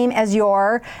the same as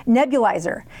your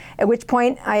nebulizer, at which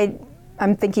point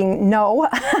I'm thinking, no,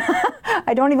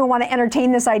 I don't even want to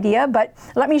entertain this idea, but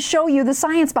let me show you the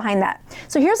science behind that.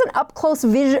 So here's an up-close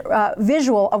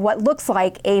visual of what looks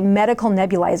like a medical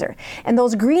nebulizer. And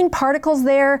those green particles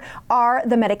there are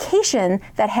the medication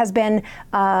that has been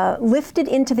lifted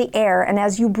into the air. And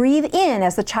as you breathe in,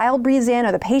 as the child breathes in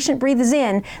or the patient breathes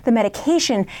in, the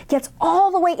medication gets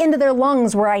all the way into their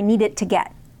lungs where I need it to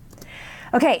get.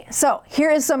 Okay, so here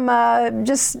is some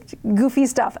just goofy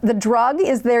stuff. The drug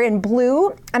is there in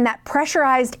blue, and that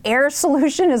pressurized air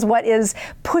solution is what is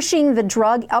pushing the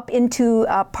drug up into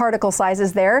particle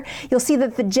sizes there. You'll see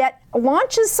that the jet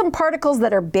launches some particles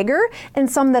that are bigger and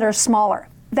some that are smaller.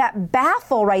 That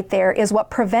baffle right there is what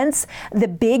prevents the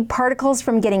big particles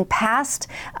from getting past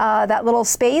that little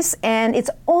space, and it's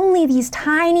only these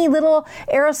tiny little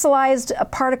aerosolized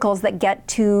particles that get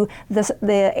to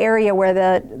the area where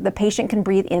the patient can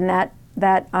breathe in that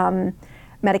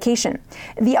medication.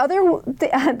 The other,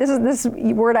 this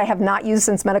word I have not used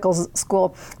since medical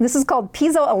school. This is called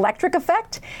piezoelectric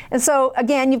effect. And so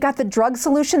again, you've got the drug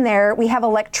solution there. We have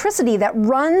electricity that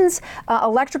runs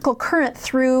electrical current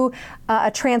through a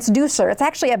transducer. It's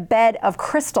actually a bed of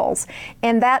crystals,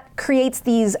 and that creates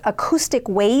these acoustic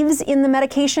waves in the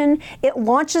medication. It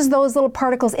launches those little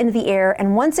particles into the air,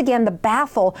 and once again, the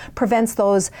baffle prevents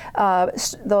those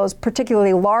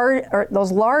particularly large, or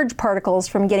those large particles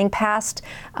from getting past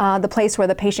the place where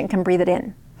the patient can breathe it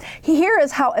in. Here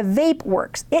is how a vape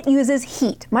works. It uses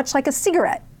heat, much like a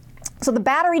cigarette. So the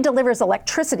battery delivers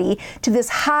electricity to this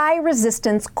high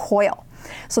resistance coil.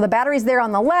 So the battery's there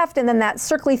on the left, and then that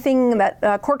circly thing,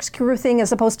 that corkscrew thing, is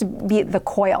supposed to be the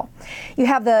coil. You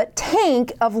have the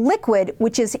tank of liquid,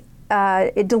 which is,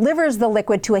 it delivers the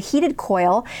liquid to a heated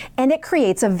coil, and it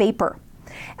creates a vapor.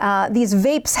 These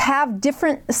vapes have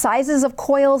different sizes of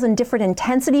coils and different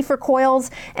intensity for coils,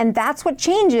 and that's what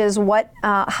changes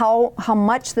how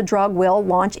much the drug will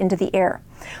launch into the air.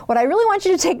 What I really want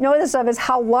you to take notice of is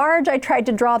how large I tried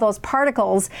to draw those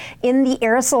particles in the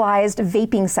aerosolized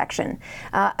vaping section.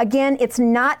 Again, it's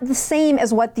not the same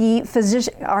as what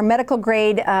our medical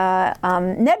grade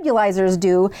nebulizers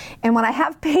do. And when I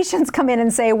have patients come in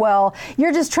and say, well,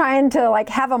 you're just trying to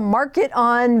have a market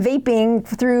on vaping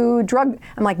through drug,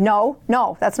 I'm like, no,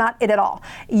 that's not it at all.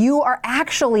 You are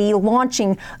actually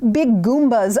launching big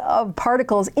Goombas of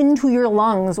particles into your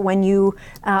lungs when you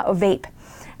vape.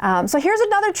 So here's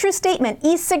another true statement.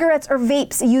 E-cigarettes or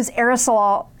vapes use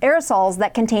aerosols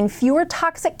that contain fewer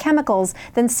toxic chemicals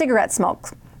than cigarette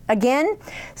smoke. Again,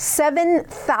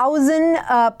 7,000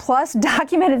 plus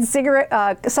documented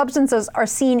cigarette substances are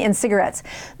seen in cigarettes.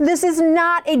 This is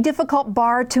not a difficult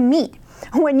bar to meet.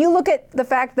 When you look at the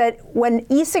fact that when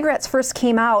e-cigarettes first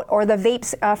came out, or the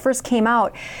vapes first came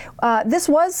out, this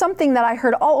was something that I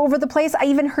heard all over the place. I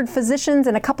even heard physicians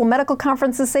in a couple medical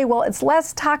conferences say, well, it's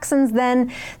less toxins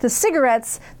than the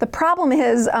cigarettes. The problem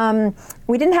is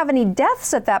we didn't have any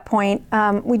deaths at that point.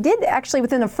 We did actually,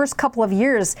 within the first couple of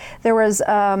years, there was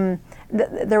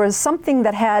something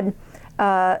that had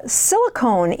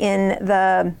silicone in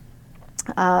some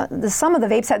of the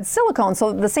vapes had silicone.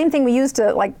 So the same thing we used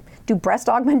to do breast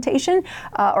augmentation,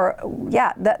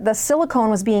 the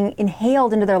silicone was being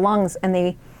inhaled into their lungs,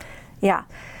 and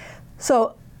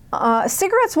So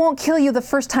cigarettes won't kill you the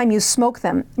first time you smoke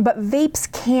them, but vapes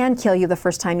can kill you the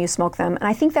first time you smoke them, and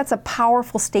I think that's a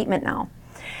powerful statement now.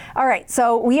 All right,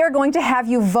 so we are going to have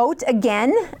you vote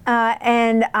again,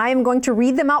 and I'm going to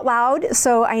read them out loud.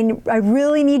 So I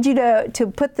really need you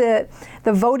to put the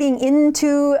voting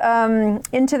into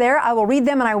there. I will read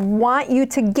them, and I want you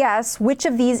to guess which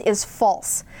of these is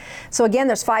false. So again,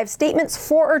 there's 5 statements.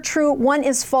 4 are true, 1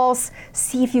 is false.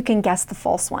 See if you can guess the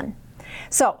false one.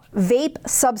 So vape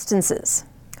substances.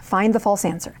 Find the false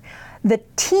answer. The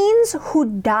teens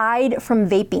who died from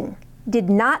vaping did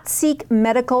not seek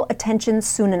medical attention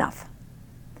soon enough.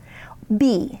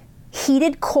 B,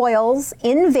 heated coils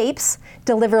in vapes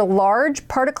deliver large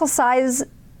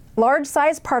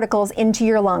size particles into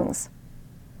your lungs.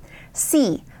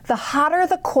 C, the hotter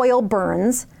the coil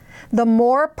burns, the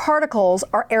more particles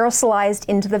are aerosolized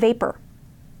into the vapor.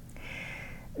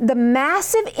 The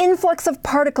massive influx of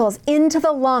particles into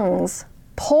the lungs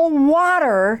pull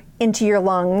water into your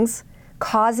lungs,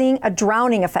 causing a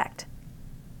drowning effect.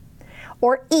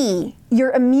 Or E,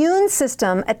 your immune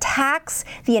system attacks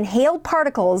the inhaled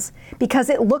particles because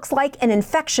it looks like an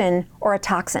infection or a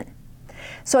toxin.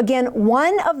 So again,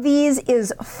 one of these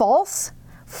is false,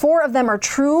 4 of them are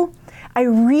true. I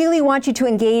really want you to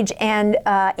engage and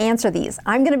answer these.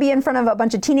 I'm going to be in front of a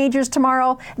bunch of teenagers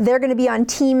tomorrow. They're going to be on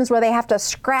teams where they have to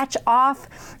scratch off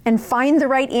and find the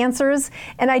right answers.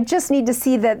 And I just need to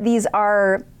see that these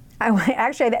are,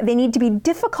 actually, they need to be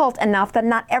difficult enough that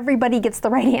not everybody gets the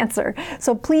right answer.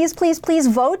 So please, please, please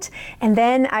vote, and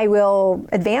then I will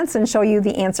advance and show you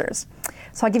the answers.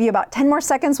 So I'll give you about 10 more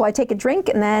seconds while I take a drink,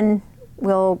 and then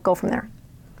we'll go from there.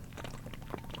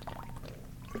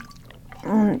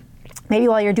 Maybe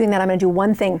while you're doing that, I'm going to do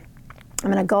one thing.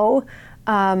 I'm going to go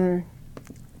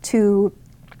to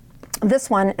this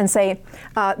one and say,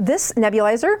 this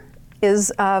nebulizer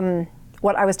is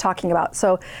what I was talking about.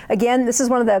 So again, this is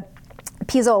one of the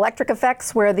piezoelectric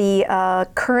effects where the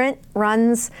current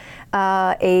runs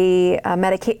runs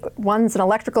an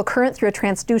electrical current through a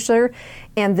transducer,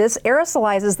 and this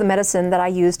aerosolizes the medicine that I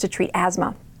use to treat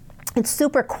asthma. It's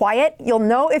super quiet. You'll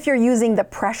know if you're using the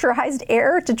pressurized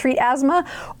air to treat asthma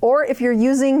or if you're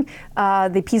using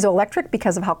the piezoelectric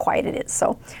because of how quiet it is.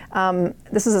 So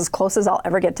this is as close as I'll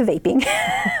ever get to vaping,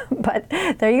 but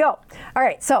there you go. All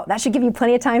right, so that should give you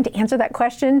plenty of time to answer that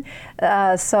question.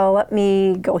 So let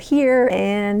me go here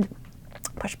and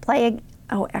push play.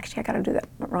 Oh, actually, I gotta do that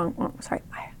wrong. Oh, sorry,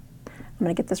 I'm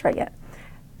gonna get this right yet.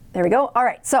 There we go. All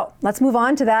right, so let's move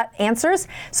on to that answers.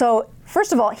 So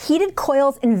first of all, heated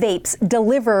coils in vapes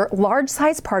deliver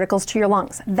large-sized particles to your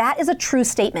lungs. That is a true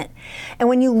statement. And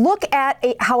when you look at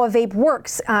how a vape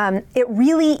works, it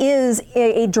really is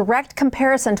a direct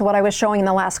comparison to what I was showing in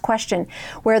the last question,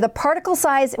 where the particle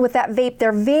size with that vape,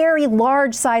 they're very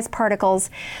large-sized particles.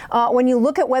 When you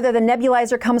look at whether the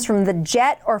nebulizer comes from the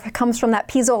jet or if it comes from that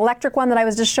piezoelectric one that I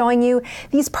was just showing you,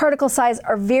 these particle size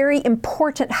are very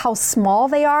important, how small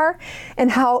they are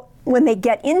and how when they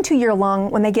get into your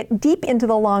lung, when they get deep into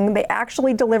the lung, they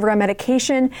actually deliver a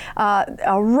medication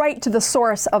right to the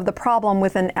source of the problem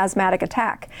with an asthmatic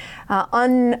attack.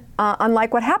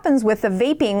 Unlike what happens with the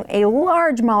vaping, a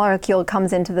large molecule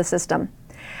comes into the system.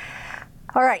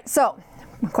 All right, so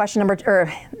question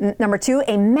number 2,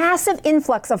 a massive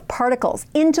influx of particles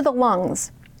into the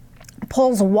lungs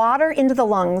pulls water into the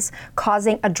lungs,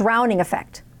 causing a drowning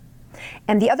effect.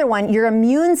 And the other one, your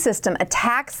immune system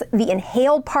attacks the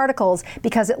inhaled particles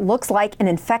because it looks like an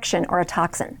infection or a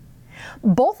toxin.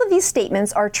 Both of these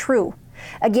statements are true.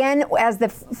 Again, as the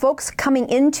folks coming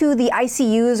into the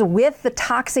ICUs with the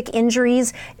toxic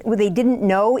injuries, they didn't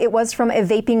know it was from a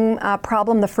vaping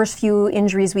problem, the first few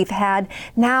injuries we've had.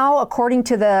 Now, according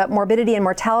to the morbidity and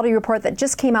mortality report that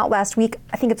just came out last week,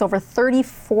 I think it's over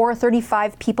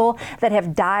 35 people that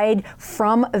have died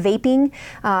from vaping.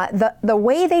 The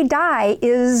way they die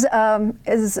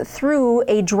is through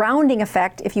a drowning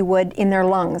effect, if you would, in their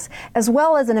lungs, as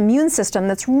well as an immune system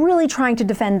that's really trying to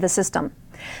defend the system.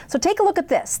 So take a look at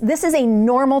this. This is a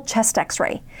normal chest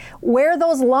x-ray. Where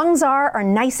those lungs are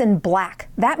nice and black.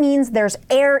 That means there's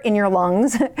air in your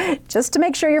lungs. Just to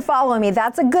make sure you're following me,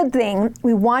 that's a good thing.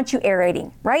 We want you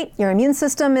aerating, right? Your immune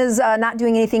system is not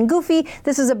doing anything goofy.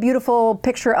 This is a beautiful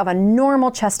picture of a normal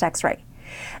chest x-ray.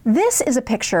 This is a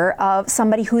picture of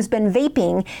somebody who's been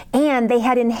vaping and they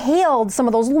had inhaled some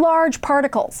of those large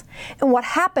particles. And what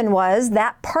happened was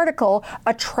that particle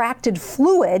attracted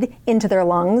fluid into their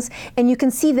lungs, and you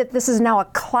can see that this is now a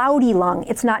cloudy lung.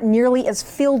 It's not nearly as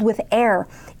filled with air.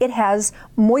 It has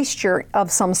moisture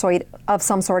of some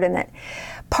sort in it.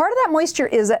 Part of that moisture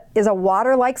is a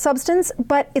water-like substance,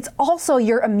 but it's also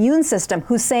your immune system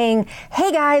who's saying,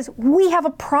 hey guys, we have a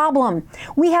problem.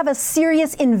 We have a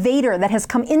serious invader that has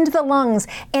come into the lungs,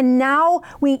 and now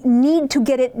we need to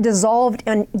get it dissolved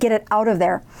and get it out of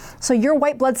there. So your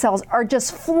white blood cells are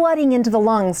just flooding into the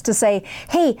lungs to say,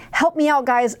 hey, help me out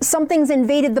guys, something's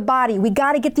invaded the body. We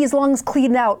gotta get these lungs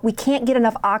cleaned out. We can't get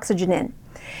enough oxygen in.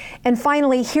 And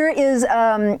finally, here is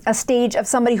a stage of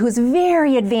somebody who's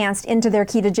very advanced into their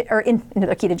into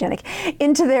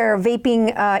their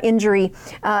vaping injury.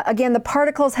 Again, the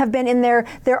particles have been in there.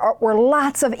 There were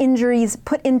lots of injuries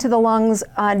put into the lungs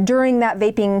during that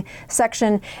vaping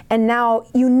section, and now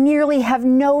you nearly have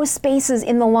no spaces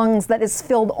in the lungs that is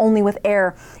filled only with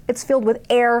air. It's filled with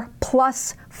air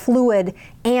plus fluid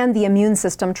and the immune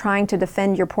system trying to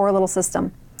defend your poor little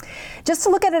system. Just to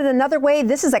look at it another way,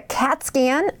 this is a CAT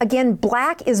scan. Again,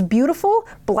 black is beautiful.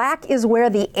 Black is where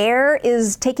the air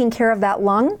is taking care of that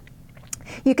lung.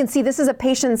 You can see this is a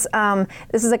patient's,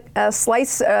 this is a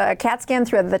slice CAT scan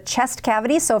through the chest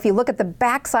cavity. So if you look at the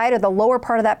back side or the lower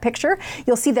part of that picture,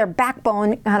 you'll see their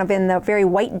backbone kind of in the very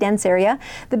white dense area.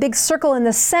 The big circle in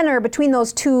the center between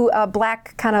those two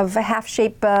black kind of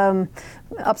half-shape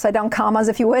upside down commas,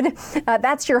 if you would.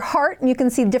 That's your heart, and you can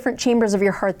see different chambers of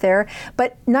your heart there,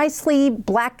 but nicely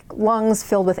black lungs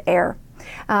filled with air.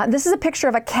 This is a picture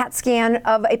of a CAT scan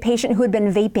of a patient who had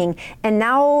been vaping, and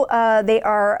now they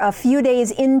are a few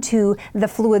days into the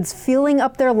fluids filling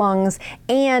up their lungs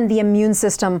and the immune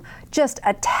system just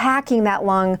attacking that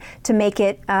lung to make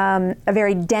it a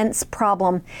very dense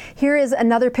problem. Here is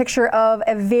another picture of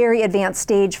a very advanced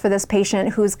stage for this patient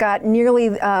who's got nearly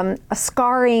a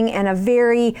scarring and a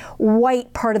very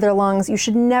white part of their lungs. You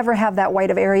should never have that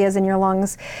white of areas in your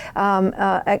lungs.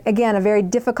 Again, a very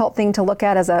difficult thing to look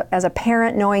at as a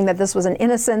parent, knowing that this was an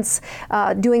innocence,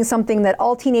 doing something that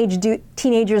all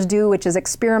teenagers do, which is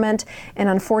experiment, and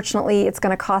unfortunately it's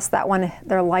going to cost that one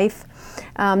their life.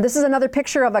 This is another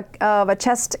picture of a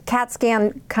chest CAT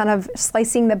scan, kind of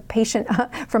slicing the patient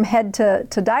from head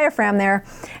to diaphragm there.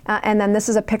 And then this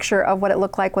is a picture of what it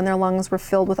looked like when their lungs were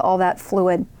filled with all that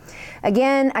fluid.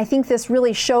 Again, I think this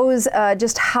really shows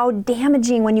just how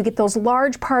damaging when you get those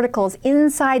large particles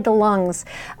inside the lungs,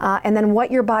 and then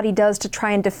what your body does to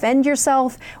try and defend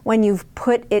yourself when you've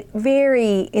put it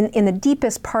very in the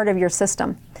deepest part of your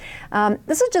system.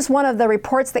 This is just one of the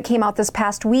reports that came out this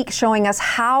past week showing us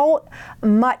how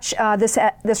much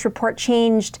this report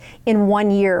changed in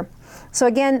 1 year. So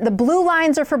again, the blue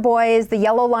lines are for boys, the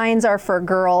yellow lines are for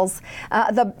girls.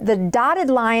 The dotted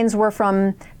lines were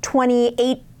from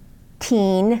 2018.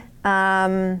 Is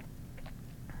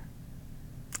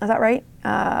that right?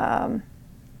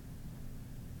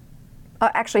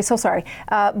 Actually, so sorry.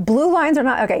 Blue lines are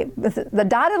not, okay. The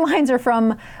dotted lines are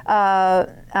from, are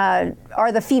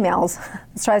the females.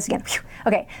 Let's try this again.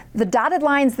 Okay, the dotted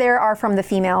lines there are from the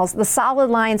females. The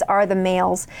solid lines are the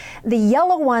males. The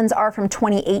yellow ones are from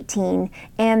 2018,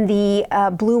 and the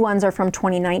blue ones are from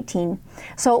 2019.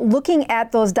 So looking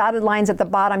at those dotted lines at the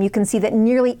bottom, you can see that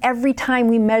nearly every time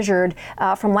we measured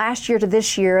from last year to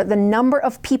this year, the number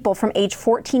of people from age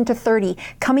 14 to 30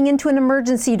 coming into an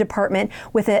emergency department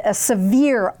with a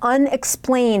severe,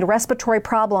 unexplained respiratory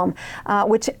problem,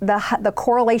 which the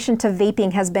correlation to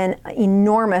vaping has been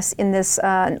enormous in this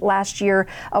last year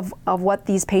of what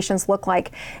these patients look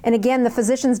like. And again, the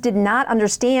physicians did not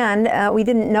understand, we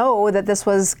didn't know that this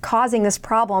was causing this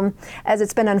problem as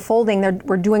it's been unfolding.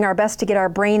 We're doing our best to get our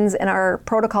brains and our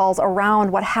protocols around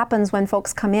what happens when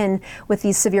folks come in with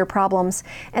these severe problems.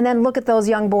 And then look at those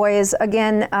young boys.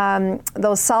 Again,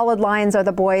 those solid lines are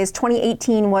the boys.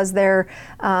 2018 was their,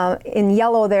 in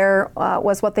yellow there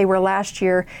was what they were last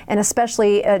year, and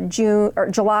especially June,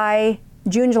 July,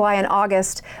 and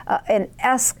August,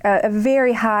 a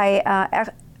very high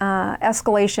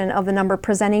escalation of the number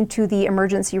presenting to the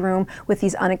emergency room with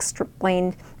these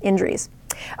unexplained injuries.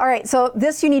 All right, so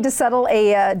this you need to settle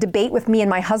a debate with me and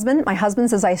my husband. My husband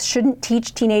says I shouldn't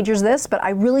teach teenagers this, but I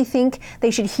really think they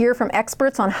should hear from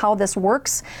experts on how this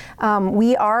works.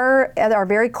 We are, at our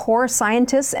very core,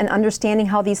 scientists, and understanding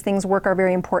how these things work are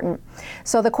very important.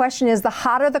 So the question is, the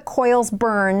hotter the coils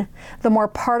burn, the more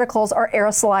particles are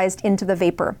aerosolized into the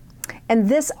vapor. And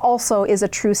this also is a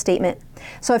true statement.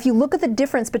 So if you look at the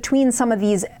difference between some of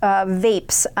these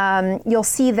vapes, you'll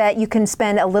see that you can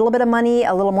spend a little bit of money,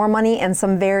 a little more money, and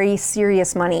some very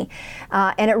serious money.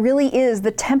 And it really is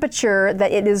the temperature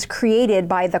that it is created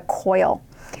by the coil.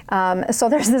 So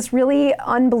there's this really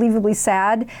unbelievably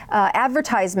sad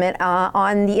advertisement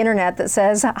on the internet that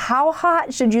says, how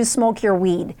hot should you smoke your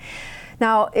weed?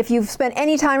 Now, if you've spent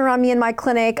any time around me in my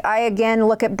clinic, I again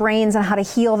look at brains and how to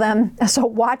heal them. So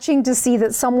watching to see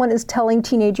that someone is telling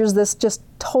teenagers this just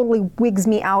totally wigs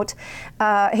me out.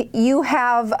 You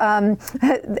have,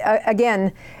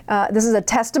 again, this is a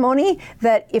testimony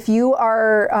that if you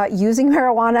are using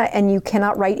marijuana and you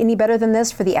cannot write any better than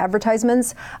this for the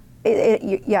advertisements,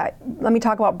 let me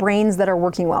talk about brains that are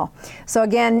working well. So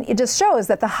again, it just shows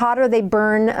that the hotter they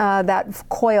burn that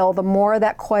coil, the more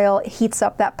that coil heats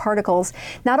up that particles.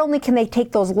 Not only can they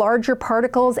take those larger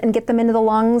particles and get them into the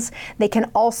lungs, they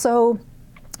can also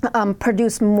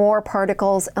produce more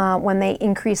particles when they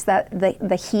increase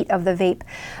the heat of the vape.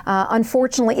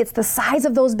 Unfortunately, it's the size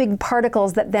of those big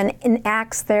particles that then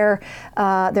enacts their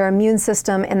immune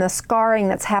system and the scarring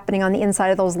that's happening on the inside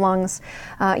of those lungs.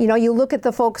 You look at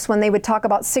the folks when they would talk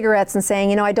about cigarettes and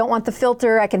saying, I don't want the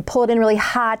filter, I can pull it in really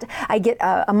hot, I get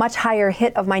a much higher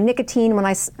hit of my nicotine when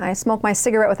I smoke my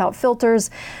cigarette without filters.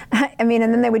 And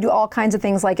then they would do all kinds of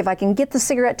things like, if I can get the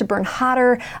cigarette to burn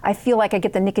hotter, I feel like I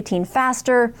get the nicotine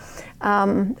faster.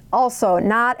 Also,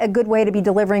 not a good way to be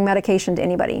delivering medication to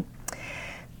anybody.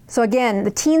 So again,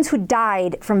 the teens who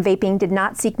died from vaping did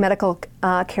not seek medical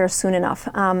care soon enough.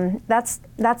 That's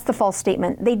the false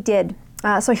statement. They did.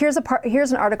 So here's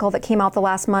an article that came out the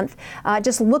last month.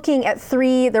 Just looking at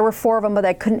there were 4 of them, but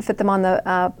I couldn't fit them on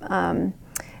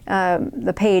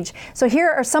the page. So here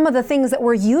are some of the things that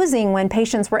we're using when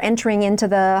patients were entering into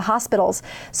the hospitals.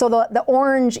 So the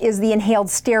orange is the inhaled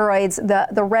steroids,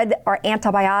 the red are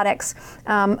antibiotics,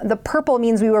 the purple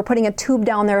means we were putting a tube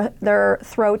down their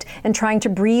throat and trying to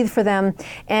breathe for them,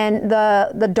 and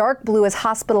the dark blue is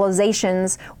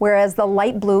hospitalizations, whereas the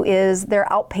light blue is their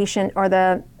outpatient or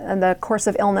the course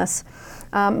of illness.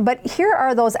 But here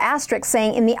are those asterisks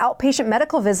saying in the outpatient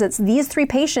medical visits, these 3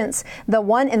 patients, the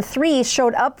 1 and 3,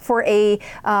 showed up for a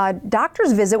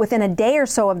doctor's visit within a day or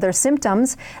so of their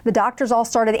symptoms. The doctors all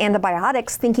started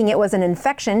antibiotics thinking it was an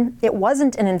infection. It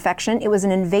wasn't an infection. It was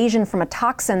an invasion from a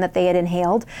toxin that they had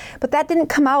inhaled. But that didn't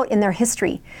come out in their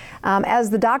history. As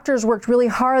the doctors worked really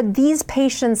hard, these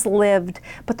patients lived.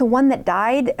 But the one that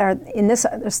died,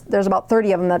 there's about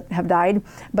 30 of them that have died,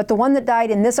 but the one that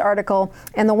died in this article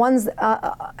and the ones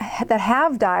that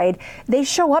have died, they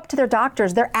show up to their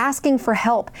doctors. They're asking for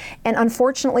help. And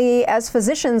unfortunately, as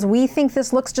physicians, we think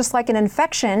this looks just like an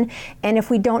infection. And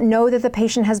if we don't know that the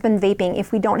patient has been vaping,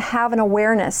 if we don't have an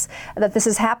awareness that this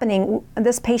is happening,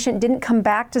 this patient didn't come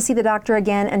back to see the doctor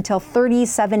again until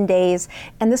 37 days.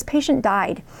 And this patient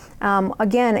died.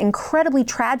 Again, incredibly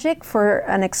tragic for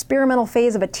an experimental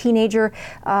phase of a teenager.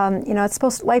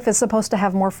 Life is supposed to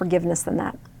have more forgiveness than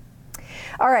that.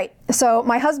 All right, so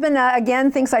my husband,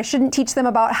 again, thinks I shouldn't teach them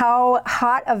about how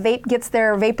hot a vape gets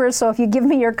their vapors. So if you give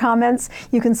me your comments,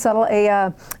 you can settle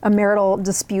a marital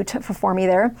dispute for me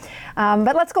there.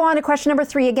 But let's go on to question number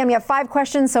 3. Again, we have 5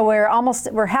 questions, so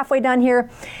we're halfway done here.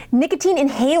 Nicotine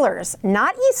inhalers,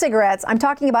 not e-cigarettes. I'm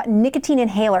talking about nicotine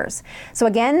inhalers. So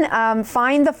again,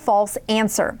 find the false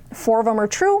answer. 4 of them are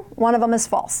true, 1 of them is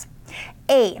false.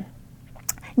 A.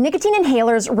 Nicotine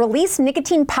inhalers release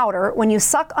nicotine powder when you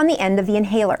suck on the end of the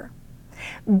inhaler.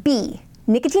 B.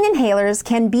 Nicotine inhalers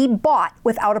can be bought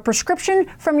without a prescription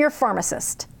from your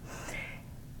pharmacist.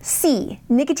 C.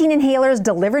 Nicotine inhalers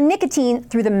deliver nicotine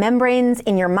through the membranes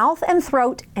in your mouth and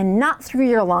throat and not through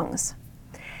your lungs.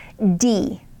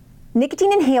 D.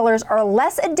 Nicotine inhalers are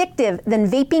less addictive than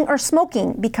vaping or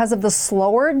smoking because of the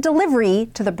slower delivery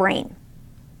to the brain.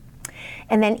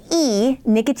 And then E,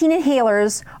 nicotine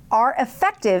inhalers are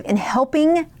effective in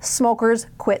helping smokers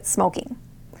quit smoking.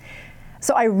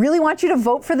 So I really want you to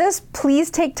vote for this. Please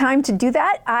take time to do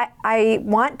that. I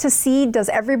want to see,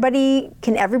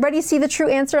 can everybody see the true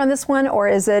answer on this one, or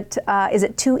is it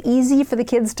too easy for the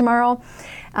kids tomorrow?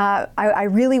 I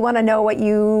really want to know what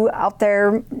you out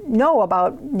there know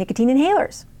about nicotine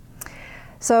inhalers.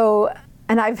 So,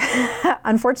 and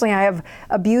unfortunately, I have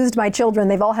abused my children.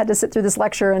 They've all had to sit through this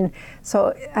lecture, and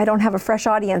so I don't have a fresh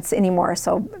audience anymore.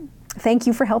 So thank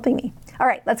you for helping me. All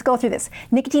right, let's go through this.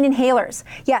 Nicotine inhalers.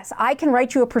 Yes, I can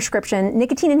write you a prescription.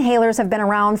 Nicotine inhalers have been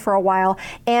around for a while,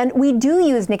 and we do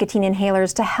use nicotine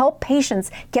inhalers to help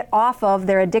patients get off of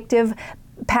their addictive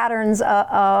patterns,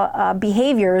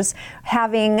 behaviors,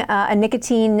 having a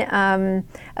nicotine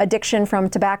addiction from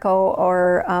tobacco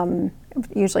or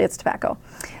usually it's tobacco.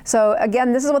 So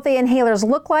again, this is what the inhalers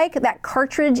look like. That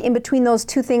cartridge in between those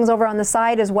 2 things over on the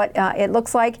side is what it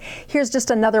looks like. Here's just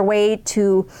another way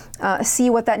to see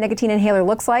what that nicotine inhaler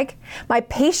looks like. My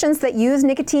patients that use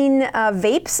nicotine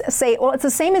vapes say, well, it's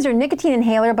the same as your nicotine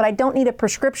inhaler, but I don't need a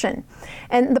prescription.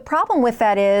 And the problem with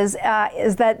that is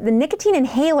that the nicotine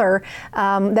inhaler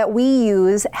that we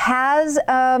use has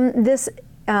this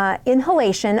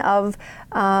inhalation of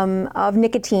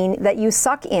nicotine that you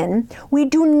suck in. We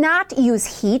do not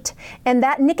use heat, and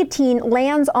that nicotine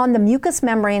lands on the mucous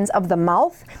membranes of the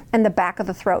mouth and the back of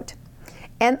the throat.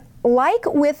 And like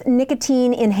with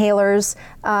nicotine inhalers,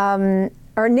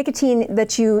 or nicotine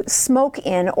that you smoke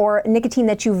in or nicotine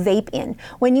that you vape in.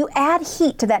 When you add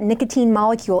heat to that nicotine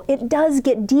molecule, it does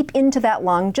get deep into that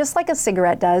lung, just like a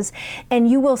cigarette does, and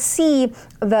you will see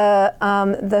the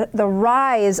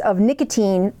rise of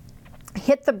nicotine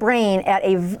hit the brain at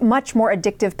a much more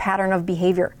addictive pattern of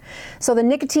behavior. So the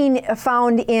nicotine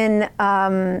found in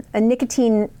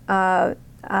nicotine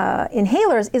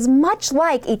inhalers is much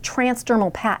like a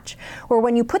transdermal patch, where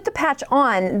when you put the patch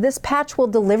on, this patch will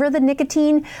deliver the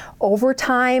nicotine over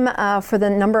time for the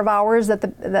number of hours that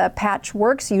the patch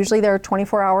works. Usually they're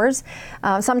 24 hours.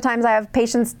 Sometimes I have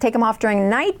patients take them off during the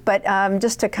night, but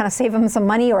just to kind of save them some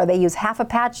money, or they use half a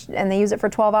patch and they use it for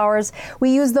 12 hours.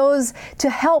 We use those to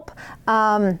help.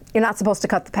 You're not supposed to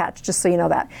cut the patch, just so you know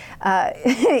that.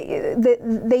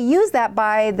 They use that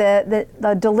by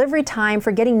the delivery time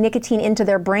for getting nicotine into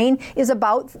their brain is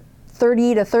about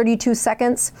 30 to 32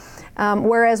 seconds,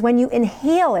 whereas when you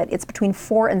inhale it, it's between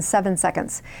 4 and 7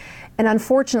 seconds. And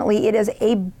unfortunately, it is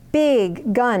a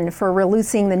big gun for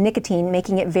releasing the nicotine,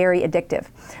 making it very addictive.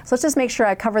 So let's just make sure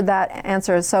I covered that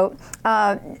answer. So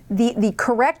the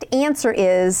correct answer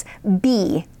is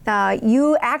B.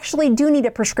 You actually do need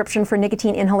a prescription for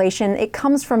nicotine inhalation. It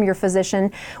comes from your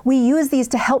physician. We use these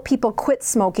to help people quit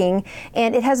smoking,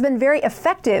 and it has been very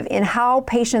effective in how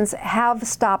patients have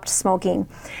stopped smoking.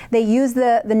 They use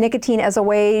the nicotine as a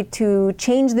way to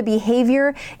change the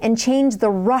behavior and change the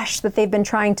rush that they've been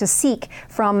trying to seek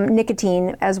from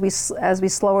nicotine as we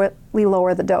slowly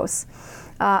lower the dose.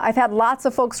 I've had lots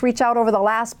of folks reach out over the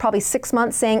last probably 6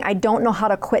 months saying, I don't know how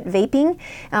to quit vaping.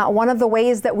 One of the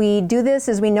ways that we do this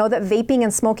is we know that vaping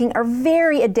and smoking are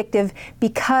very addictive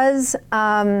because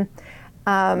of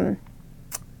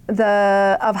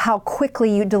how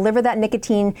quickly you deliver that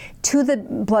nicotine to the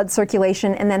blood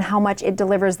circulation and then how much it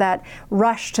delivers that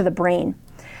rush to the brain.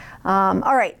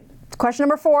 All right. Question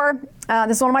number 4.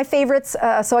 This is one of my favorites.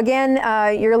 So again,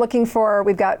 you're looking for,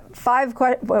 we got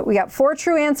 4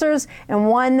 true answers and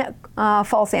 1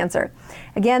 false answer.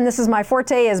 Again, this is my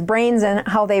forte, is brains and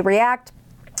how they react.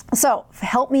 So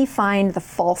help me find the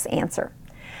false answer.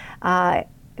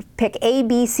 Pick A,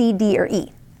 B, C, D, or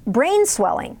E. Brain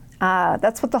swelling.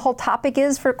 That's what the whole topic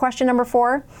is for question number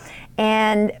 4.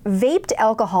 And vaped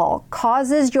alcohol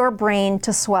causes your brain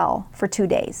to swell for 2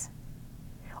 days.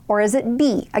 Or is it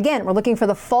B? Again, we're looking for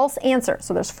the false answer,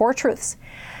 so there's 4 truths.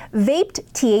 Vaped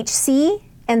THC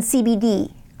and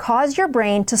CBD cause your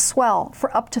brain to swell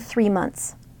for up to 3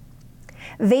 months.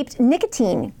 Vaped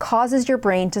nicotine causes your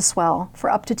brain to swell for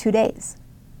up to 2 days.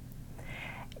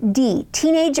 D,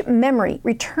 teenage memory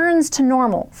returns to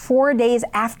normal 4 days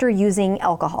after using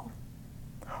alcohol.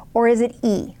 Or is it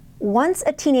E, once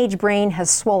a teenage brain has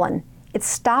swollen, it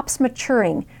stops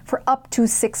maturing for up to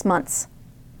 6 months.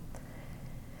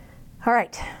 All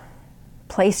right,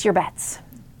 place your bets.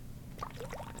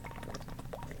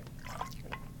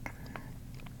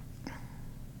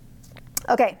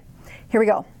 Okay, here we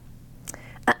go.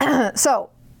 So,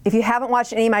 if you haven't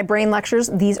watched any of my brain lectures,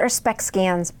 these are SPECT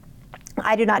scans.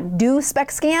 I do not do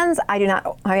SPECT scans.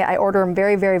 I order them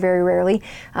very, very, very rarely,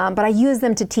 but I use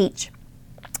them to teach.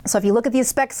 So if you look at these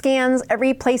SPECT scans,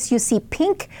 every place you see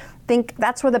pink, think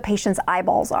that's where the patient's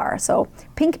eyeballs are. So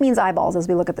pink means eyeballs as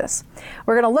we look at this.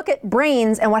 We're going to look at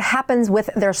brains and what happens with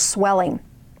their swelling.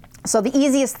 So the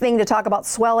easiest thing to talk about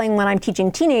swelling when I'm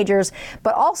teaching teenagers,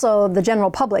 but also the general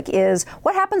public, is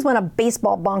what happens when a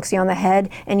baseball bonks you on the head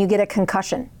and you get a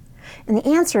concussion? And the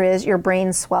answer is your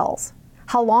brain swells.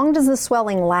 How long does the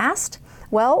swelling last?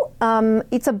 Well,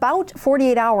 it's about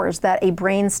 48 hours that a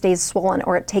brain stays swollen,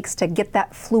 or it takes to get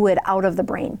that fluid out of the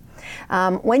brain.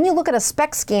 When you look at a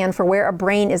SPECT scan for where a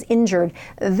brain is injured,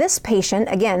 this patient,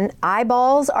 again,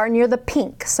 eyeballs are near the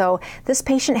pink. So this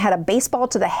patient had a baseball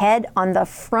to the head on the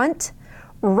front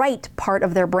right part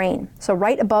of their brain. So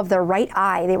right above their right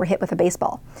eye, they were hit with a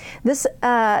baseball. This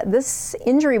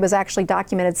injury was actually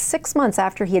documented 6 months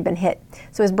after he had been hit.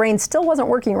 So his brain still wasn't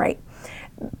working right.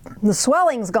 The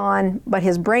swelling's gone, but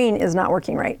his brain is not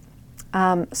working right.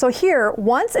 So here,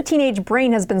 once a teenage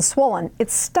brain has been swollen, it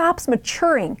stops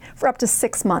maturing for up to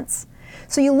 6 months.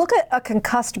 So you look at a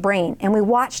concussed brain and we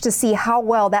watch to see how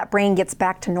well that brain gets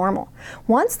back to normal.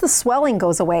 Once the swelling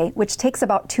goes away, which takes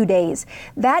about 2 days,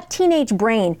 that teenage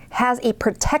brain has a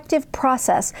protective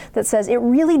process that says it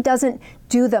really doesn't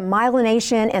do the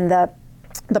myelination and the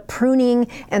pruning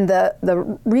and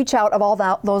the reach out of all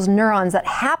those neurons that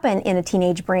happen in a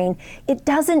teenage brain. It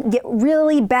doesn't get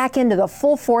really back into the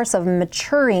full force of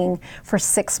maturing for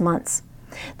 6 months.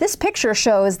 This picture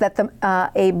shows that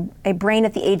a brain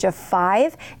at the age of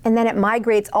 5, and then it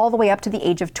migrates all the way up to the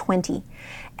age of 20.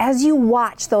 As you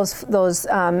watch those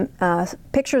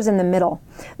pictures in the middle,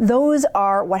 those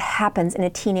are what happens in a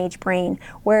teenage brain,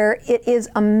 where it is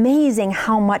amazing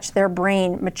how much their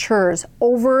brain matures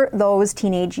over those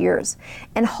teenage years.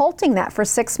 And halting that for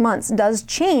 6 months does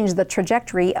change the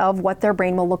trajectory of what their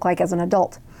brain will look like as an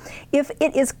adult. If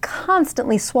it is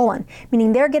constantly swollen,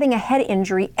 meaning they're getting a head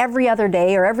injury every other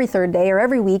day or every third day or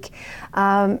every week,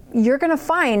 you're going to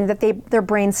find that their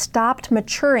brain stopped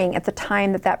maturing at the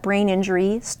time that brain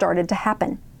injury started to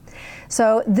happen.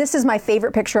 So this is my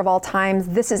favorite picture of all time.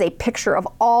 This is a picture of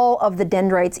all of the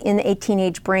dendrites in a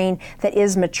teenage brain that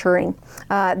is maturing.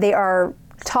 They are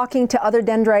talking to other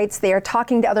dendrites, they are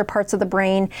talking to other parts of the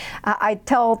brain. I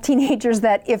tell teenagers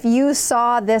that if you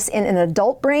saw this in an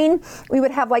adult brain, we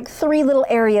would have like 3 little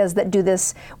areas that do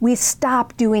this. We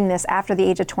stop doing this after the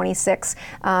age of 26,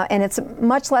 and it's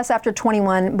much less after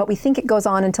 21, but we think it goes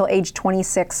on until age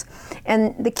 26.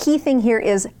 And the key thing here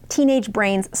is teenage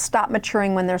brains stop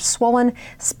maturing when they're swollen.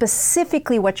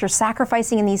 Specifically, what you're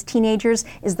sacrificing in these teenagers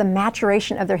is the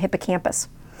maturation of their hippocampus.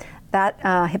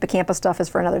 That hippocampus stuff is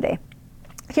for another day.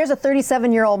 Here's a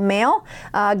 37-year-old male.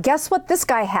 Guess what this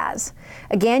guy has?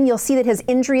 Again, you'll see that his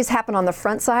injuries happen on the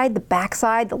front side, the back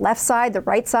side, the left side, the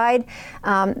right side.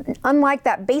 Unlike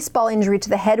that baseball injury to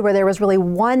the head where there was really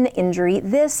one injury,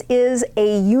 this is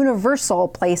a universal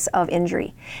place of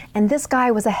injury. And this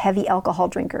guy was a heavy alcohol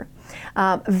drinker.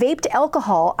 Vaped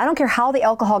alcohol, I don't care how the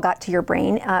alcohol got to your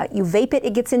brain. You vape it,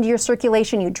 it gets into your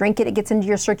circulation. You drink it, it gets into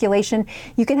your circulation.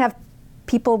 You can have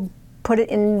people put it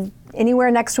in anywhere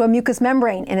next to a mucous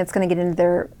membrane and it's going to get into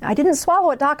their, I didn't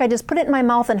swallow it, doc, I just put it in my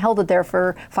mouth and held it there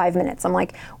for 5 minutes. I'm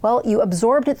like, well, you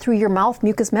absorbed it through your mouth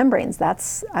mucous membranes.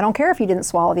 I don't care if you didn't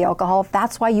swallow the alcohol,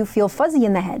 that's why you feel fuzzy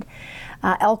in the head.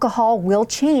 Alcohol will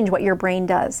change what your brain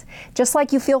does. Just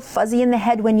like you feel fuzzy in the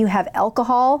head when you have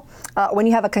alcohol, when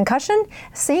you have a concussion,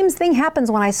 same thing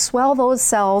happens when I swell those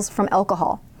cells from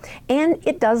alcohol. And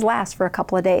it does last for a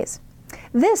couple of days.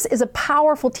 This is a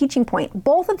powerful teaching point.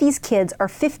 Both of these kids are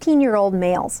 15-year-old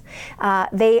males.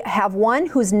 They have one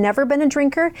who's never been a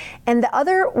drinker and the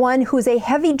other one who's a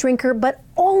heavy drinker, but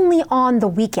only on the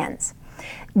weekends.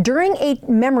 During a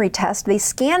memory test, they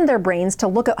scanned their brains to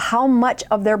look at how much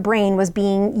of their brain was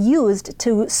being used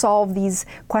to solve these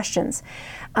questions.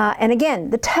 And again,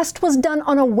 the test was done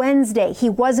on a Wednesday. He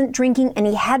wasn't drinking and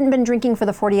he hadn't been drinking for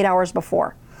the 48 hours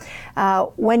before.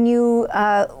 When you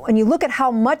look at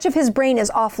how much of his brain is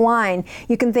offline,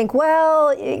 you can think,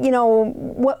 well,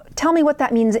 tell me what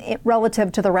that means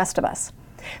relative to the rest of us.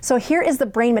 So here is the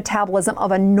brain metabolism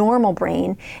of a normal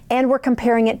brain, and we're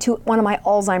comparing it to one of my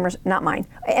Alzheimer's, not mine,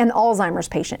 an Alzheimer's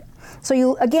patient. So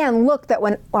you again look that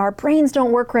when our brains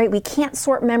don't work right, we can't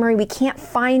sort memory, we can't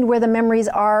find where the memories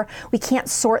are, we can't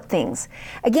sort things.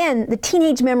 Again, the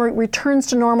teenage memory returns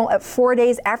to normal at 4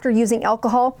 days after using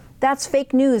alcohol. That's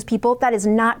fake news, people. That is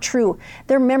not true.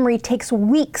 Their memory takes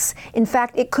weeks. In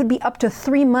fact, it could be up to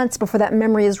 3 months before that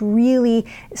memory is really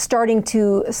starting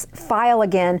to file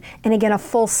again, and again a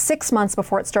full 6 months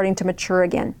before it's starting to mature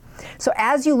again. So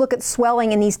as you look at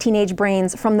swelling in these teenage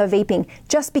brains from the vaping,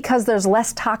 just because there's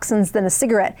less toxins than a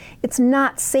cigarette, it's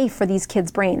not safe for these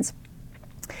kids' brains.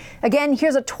 Again,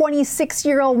 here's a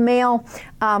 26-year-old male.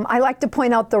 I like to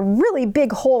point out the really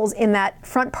big holes in that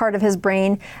front part of his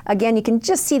brain. Again, you can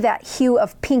just see that hue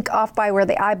of pink off by where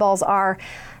the eyeballs are.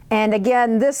 And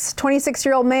again, this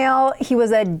 26-year-old male, he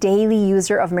was a daily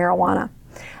user of marijuana.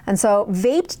 And so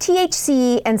vaped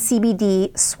THC and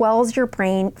CBD swells your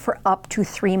brain for up to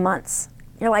 3 months.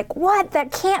 You're like, what?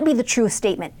 That can't be the true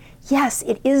statement. Yes,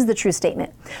 it is the true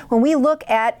statement. When we look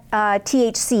at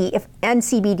THC and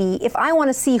CBD, if I want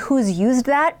to see who's used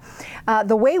that,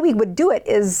 the way we would do it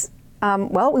is,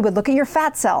 we would look at your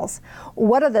fat cells.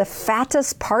 What are the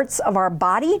fattest parts of our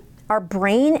body? Our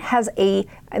brain has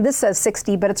this says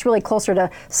 60, but it's really closer to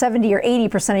 70 or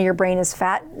 80% of your brain is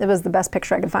fat. It was the best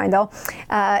picture I could find, though.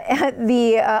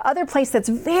 The other place that's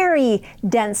very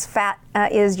dense fat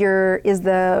is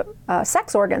the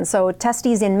sex organs, so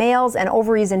testes in males and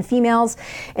ovaries in females.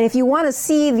 And if you want to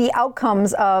see the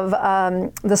outcomes of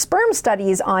the sperm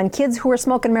studies on kids who are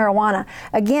smoking marijuana,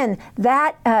 again,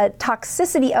 that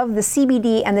toxicity of the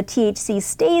CBD and the THC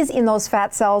stays in those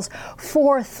fat cells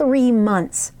for 3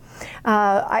 months.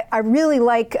 I really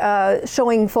like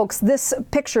showing folks this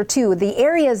picture too. The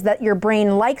areas that your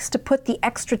brain likes to put the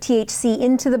extra THC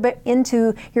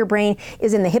into your brain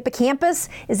is in the hippocampus,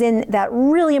 is in that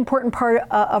really important part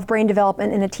of brain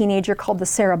development in a teenager called the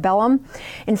cerebellum.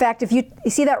 In fact, if you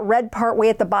see that red part way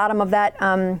at the bottom of that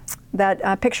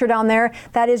that picture down there,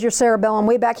 that is your cerebellum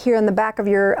way back here in the back of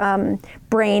your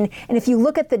brain. And if you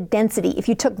look at the density, if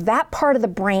you took that part of the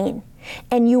brain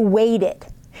and you weighed it,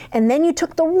 and then you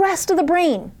took the rest of the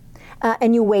brain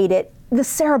and you weighed it, the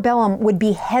cerebellum would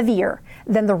be heavier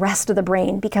than the rest of the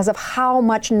brain because of how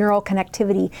much neural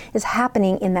connectivity is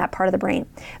happening in that part of the brain.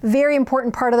 Very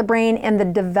important part of the brain, and the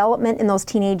development in those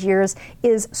teenage years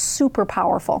is super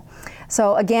powerful.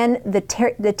 So again, the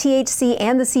THC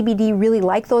and the CBD really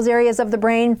like those areas of the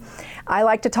brain. I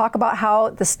like to talk about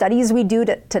how the studies we do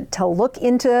to look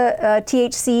into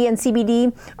THC and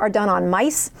CBD are done on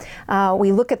mice.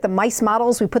 We look at the mice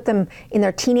models, we put them in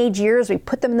their teenage years, we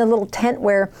put them in a little tent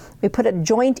where we put a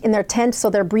joint in their tent so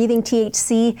they're breathing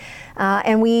THC.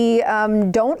 And we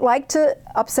don't like to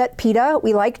upset PETA.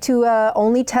 We like to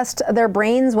only test their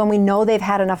brains when we know they've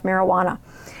had enough marijuana.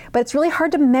 But it's really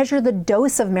hard to measure the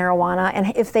dose of marijuana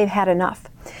and if they've had enough.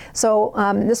 So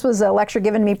this was a lecture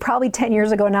given to me probably 10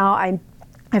 years ago now.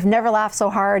 I've never laughed so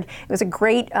hard. It was a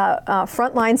great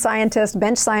frontline scientist,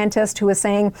 bench scientist, who was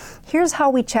saying, here's how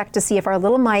we check to see if our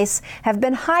little mice have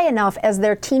been high enough as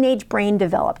their teenage brain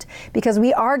developed. Because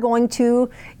we are going to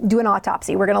do an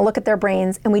autopsy. We're going to look at their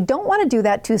brains, and we don't want to do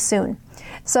that too soon.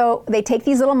 So they take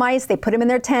these little mice, they put them in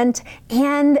their tent,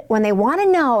 and when they want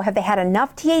to know have they had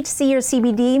enough THC or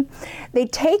CBD, they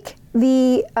take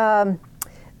the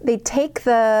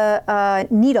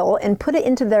needle and put it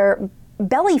into their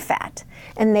belly fat,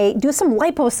 and they do some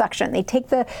liposuction. They take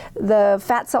the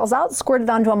fat cells out, squirt it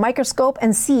onto a microscope,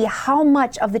 and see how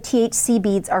much of the THC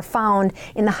beads are found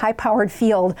in the high-powered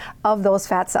field of those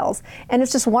fat cells. And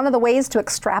it's just one of the ways to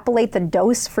extrapolate the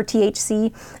dose for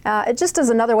THC. It just is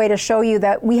another way to show you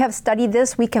that we have studied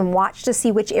this. We can watch to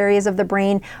see which areas of the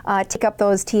brain take up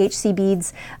those THC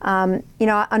beads. You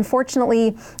know,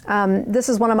 unfortunately, this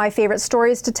is one of my favorite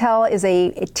stories to tell, is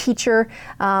a teacher.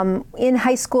 In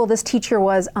high school, this teacher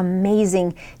was amazing.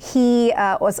 He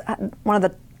was one of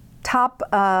the top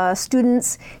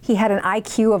students. He had an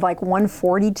IQ of like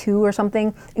 142 or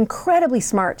something, incredibly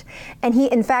smart. And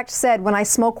he in fact said, when I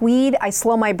smoke weed, I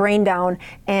slow my brain down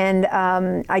and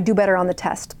I do better on the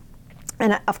test.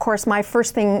 And of course, my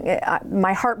first thing,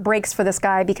 my heart breaks for this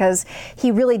guy because he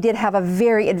really did have a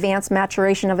very advanced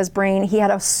maturation of his brain. He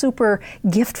had a super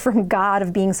gift from God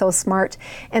of being so smart.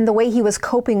 And the way he was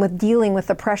coping with dealing with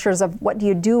the pressures of what do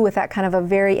you do with that kind of a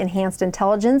very enhanced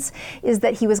intelligence is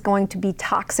that he was going to be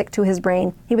toxic to his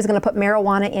brain. He was going to put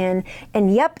marijuana in,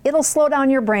 and yep, it'll slow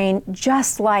down your brain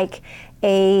just like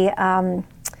a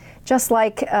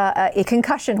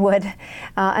concussion would.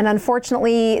 And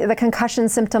unfortunately, the concussion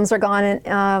symptoms are gone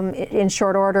in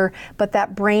short order, but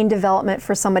that brain development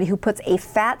for somebody who puts a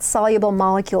fat-soluble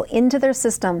molecule into their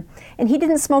system, and he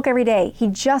didn't smoke every day, he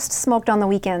just smoked on the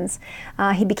weekends.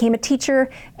 He became a teacher,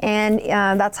 and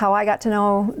that's how I got to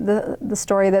know the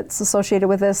story that's associated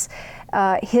with this.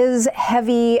 His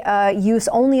heavy use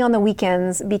only on the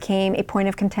weekends became a point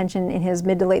of contention in his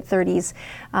mid to late 30s,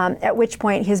 at which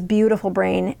point his beautiful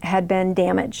brain had been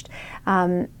damaged.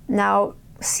 Now,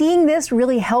 seeing this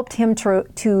really helped him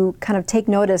to kind of take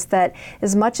notice that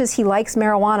as much as he likes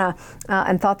marijuana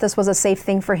and thought this was a safe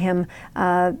thing for him,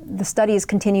 the studies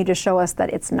continue to show us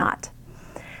that it's not.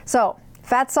 So,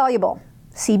 fat-soluble.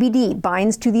 CBD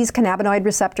binds to these cannabinoid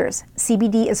receptors.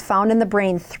 CBD is found in the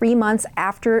brain 3 months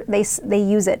after they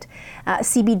use it.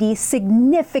 CBD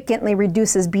significantly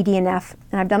reduces BDNF,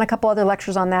 and I've done a couple other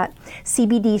lectures on that.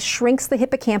 CBD shrinks the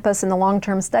hippocampus in the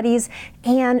long-term studies,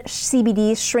 and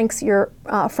CBD shrinks your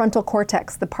frontal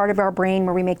cortex, the part of our brain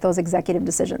where we make those executive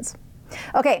decisions.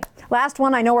 Okay, last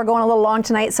one. I know we're going a little long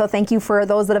tonight, so thank you for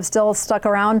those that have still stuck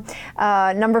around.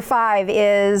 Number 5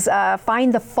 is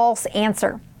find the false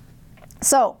answer.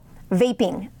 So,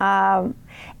 vaping.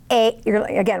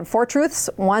 Again, 4 truths,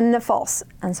 1 false.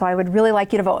 And so I would really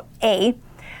like you to vote. A,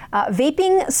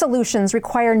 vaping solutions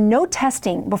require no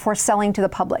testing before selling to the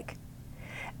public.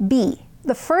 B,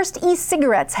 the first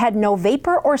e-cigarettes had no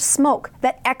vapor or smoke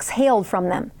that exhaled from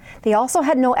them. They also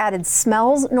had no added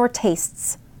smells nor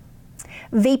tastes.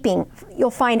 Vaping, you'll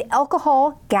find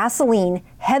alcohol, gasoline,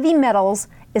 heavy metals,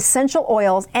 essential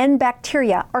oils, and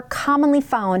bacteria are commonly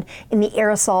found in the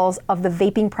aerosols of the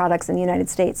vaping products in the United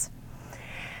States.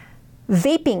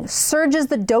 Vaping surges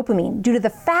the dopamine due to the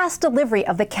fast delivery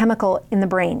of the chemical in the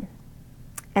brain.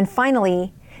 And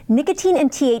finally, nicotine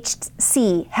and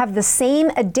THC have the same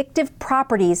addictive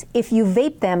properties if you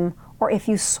vape them or if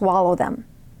you swallow them.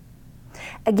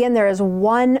 Again, there is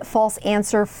 1 false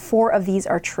answer. 4 of these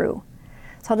are true.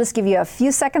 So I'll just give you a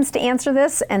few seconds to answer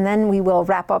this, and then we will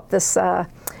wrap up this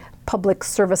public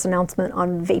service announcement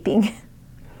on vaping.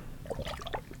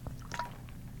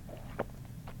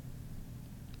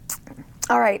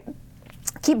 All right,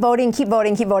 Keep voting, keep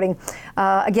voting, keep voting.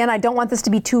 Again, I don't want this to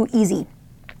be too easy.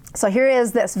 So here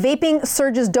is this. Vaping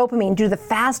surges dopamine due to the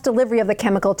fast delivery of the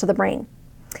chemical to the brain.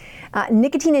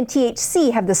 Nicotine and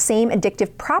THC have the same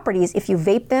addictive properties if you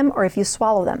vape them or if you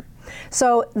swallow them.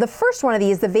 So the first one of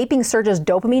these, the vaping surges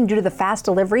dopamine due to the fast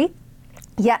delivery,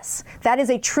 yes, that is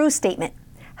a true statement.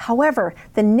 However,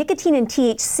 the nicotine and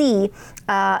THC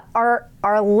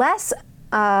are less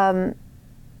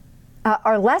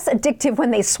addictive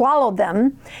when they swallowed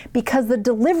them because the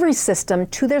delivery system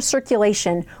to their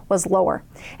circulation was lower.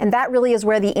 And that really is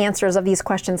where the answers of these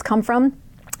questions come from.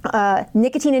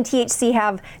 Nicotine and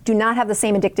THC do not have the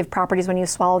same addictive properties when you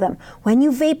swallow them. When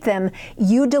you vape them,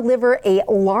 you deliver a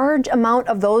large amount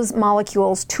of those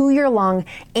molecules to your lung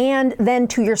and then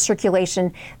to your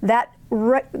circulation. That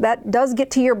does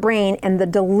get to your brain, and the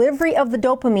delivery of the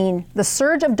dopamine, the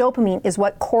surge of dopamine, is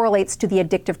what correlates to the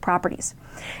addictive properties.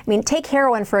 I mean, take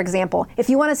heroin, for example. If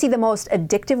you want to see the most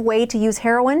addictive way to use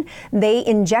heroin, they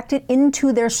inject it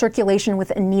into their circulation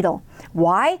with a needle.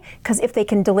 Why? Because if they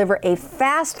can deliver a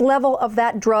fast level of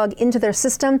that drug into their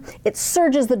system, it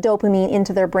surges the dopamine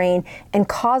into their brain and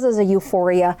causes a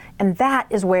euphoria, and that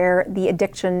is where the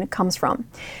addiction comes from.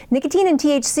 Nicotine and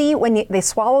THC, when they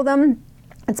swallow them,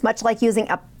 it's much like using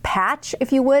a patch,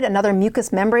 if you would, another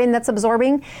mucous membrane that's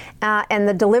absorbing, and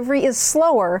the delivery is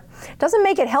slower. Doesn't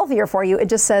make it healthier for you. It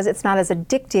just says it's not as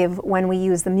addictive when we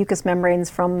use the mucous membranes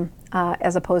from,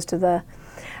 as opposed to the.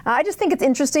 I just think it's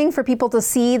interesting for people to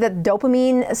see that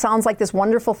dopamine sounds like this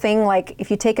wonderful thing. Like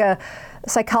if you take a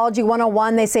Psychology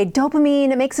 101, they say dopamine,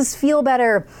 it makes us feel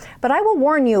better. But I will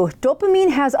warn you,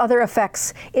 dopamine has other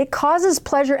effects. It causes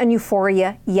pleasure and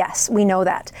euphoria. Yes, we know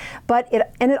that. But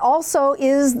it also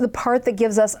is the part that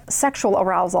gives us sexual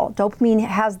arousal. Dopamine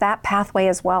has that pathway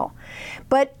as well.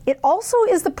 But it also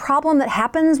is the problem that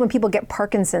happens when people get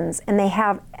Parkinson's and they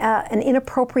have an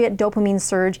inappropriate dopamine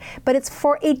surge, but it's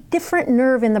for a different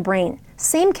nerve in the brain.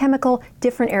 Same chemical,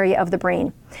 different area of the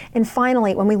brain. And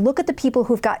finally, when we look at the people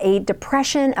who've got a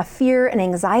depression, a fear, and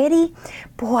anxiety,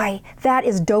 boy, that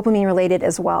is dopamine related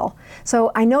as well.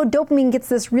 So I know dopamine gets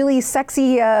this really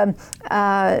sexy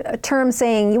term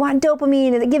saying, you want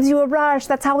dopamine and it gives you a rush,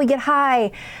 that's how we get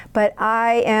high. But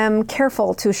I am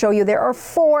careful to show you there are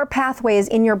 4 pathways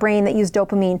in your brain that use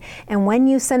dopamine. And when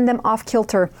you send them off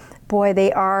kilter, boy,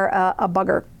 they are a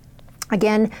bugger.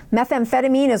 Again,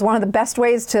 methamphetamine is one of the best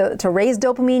ways to raise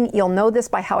dopamine. You'll know this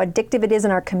by how addictive it is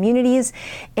in our communities.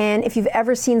 And if you've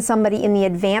ever seen somebody in the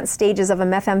advanced stages of a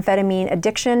methamphetamine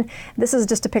addiction, this is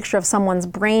just a picture of someone's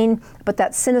brain. But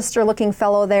that sinister looking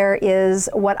fellow there is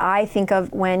what I think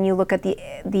of when you look at the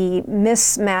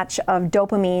mismatch of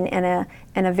dopamine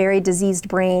and a very diseased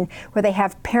brain, where they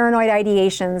have paranoid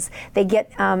ideations, they get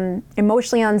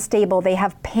emotionally unstable, they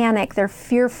have panic, they're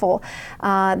fearful,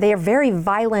 they are very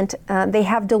violent, they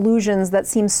have delusions that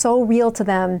seem so real to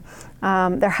them,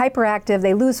 they're hyperactive,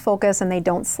 they lose focus, and they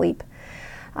don't sleep.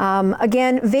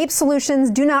 Again, vape solutions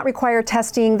do not require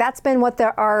testing. That's been what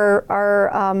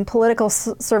our political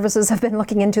services have been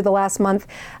looking into the last month.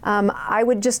 I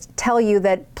would just tell you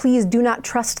that please do not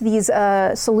trust these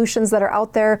solutions that are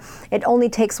out there. It only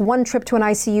takes one trip to an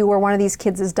ICU where one of these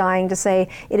kids is dying to say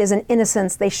it is an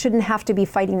innocence. They shouldn't have to be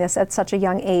fighting this at such a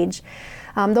young age.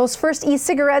 Those first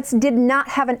e-cigarettes did not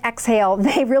have an exhale.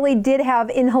 They really did have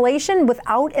inhalation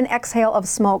without an exhale of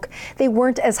smoke. They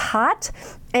weren't as hot,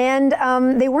 and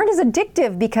they weren't as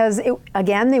addictive because,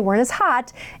 again, they weren't as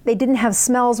hot. They didn't have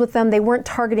smells with them. They weren't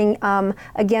targeting,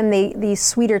 again, the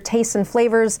sweeter tastes and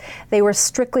flavors. They were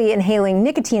strictly inhaling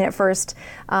nicotine at first.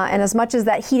 And as much as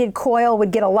that heated coil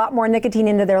would get a lot more nicotine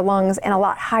into their lungs and a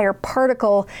lot higher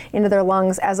particle into their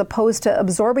lungs as opposed to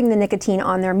absorbing the nicotine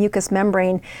on their mucous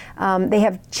membrane, they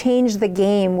have changed the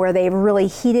game where they've really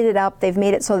heated it up. They've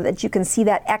made it so that you can see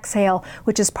that exhale,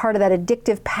 which is part of that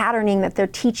addictive patterning that they're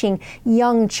teaching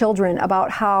young children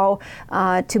about how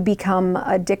to become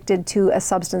addicted to a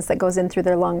substance that goes in through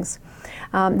their lungs.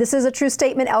 This is a true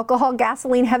statement. Alcohol,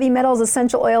 gasoline, heavy metals,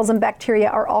 essential oils, and bacteria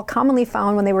are all commonly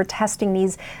found when they were testing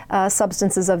these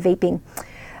substances of vaping.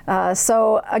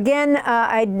 So again,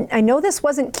 I know this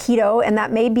wasn't keto, and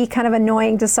that may be kind of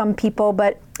annoying to some people,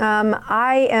 but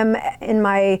I am in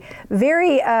my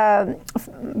very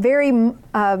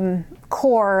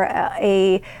core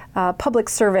a public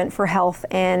servant for health.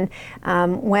 And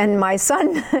when my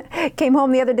son came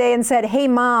home the other day and said, "Hey,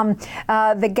 Mom,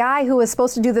 the guy who was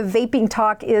supposed to do the vaping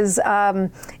talk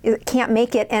can't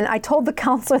make it," and I told the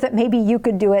counselor that maybe you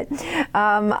could do it,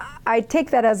 I take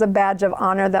that as a badge of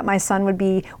honor that my son would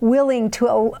be willing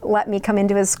to let me come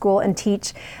into his school and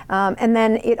teach. And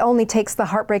then it only takes the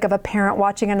heartbreak of a parent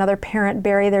watching another parent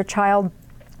bury their child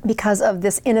because of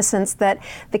this innocence that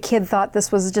the kid thought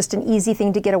this was just an easy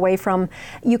thing to get away from.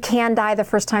 You can die the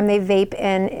first time they vape,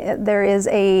 and there is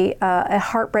a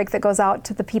heartbreak that goes out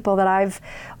to the people that I've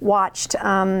watched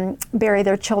bury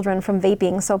their children from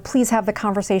vaping. So please have the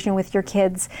conversation with your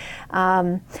kids.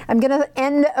 I'm going to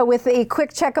end with a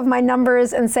quick check of my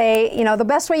numbers and say, you know, the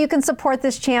best way you can support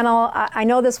this channel, I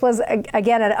know this was,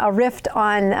 again, a rift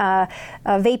on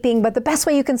vaping, but the best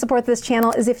way you can support this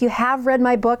channel is if you have read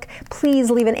my book, please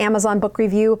leave an Amazon book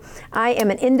review. I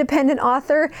am an independent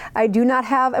author. I do not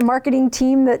have a marketing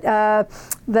team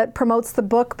that promotes the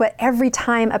book, but every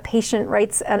time a patient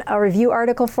writes a review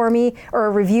article for me or a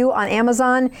review on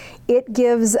Amazon, it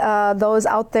gives those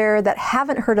out there that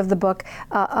haven't heard of the book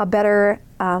a better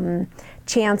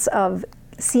chance of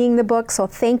seeing the book. So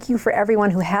thank you for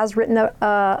everyone who has written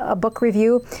a book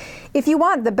review. If you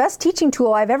want the best teaching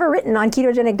tool I've ever written on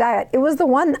ketogenic diet, it was the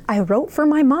one I wrote for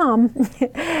my mom.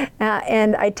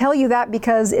 And I tell you that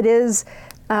because it is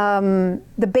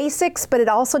the basics, but it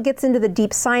also gets into the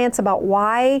deep science about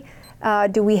why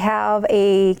do we have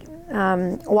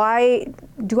why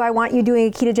do I want you doing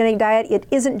a ketogenic diet? It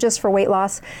isn't just for weight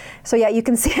loss. So yeah, you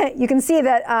can see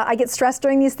that I get stressed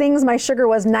during these things. My sugar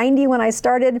was 90 when I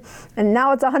started, and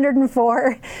now it's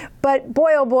 104. But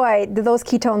boy, oh boy, do those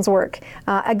ketones work.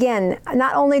 Again,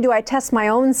 not only do I test my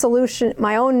own solution,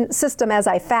 my own system as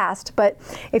I fast, but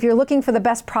if you're looking for the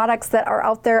best products that are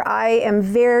out there, I am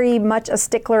very much a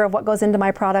stickler of what goes into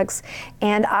my products,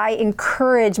 and I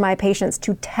encourage my patients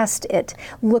to test it.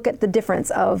 Look at the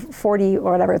difference of 40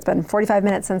 or whatever, it's been 45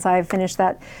 minutes since I've finished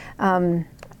that,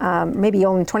 maybe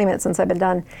only 20 minutes since I've been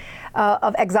done,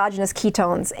 of exogenous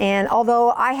ketones. And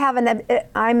although I'm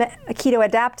keto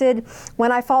adapted,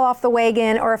 when I fall off the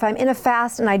wagon or if I'm in a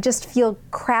fast and I just feel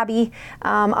crabby,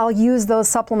 I'll use those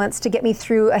supplements to get me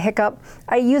through a hiccup.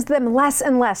 I use them less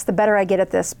and less the better I get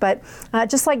at this. But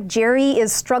just like Jerry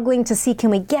is struggling to see, can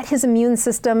we get his immune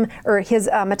system or his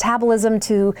metabolism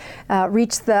to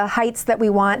reach the heights that we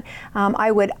want,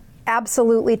 I would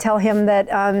absolutely tell him that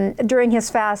during his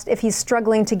fast, if he's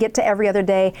struggling to get to every other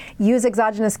day, use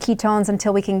exogenous ketones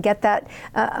until we can get that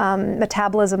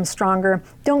metabolism stronger.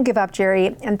 Don't give up,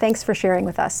 Jerry, and thanks for sharing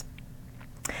with us.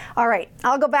 All right,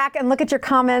 I'll go back and look at your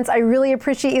comments. I really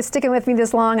appreciate you sticking with me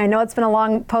this long. I know it's been a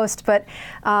long post, but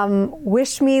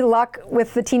wish me luck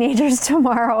with the teenagers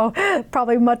tomorrow.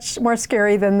 Probably much more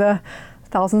scary than the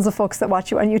thousands of folks that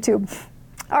watch you on YouTube.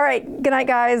 All right, good night,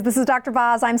 guys. This is Dr.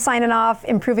 Boz. I'm signing off,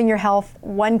 improving your health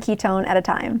one ketone at a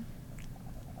time.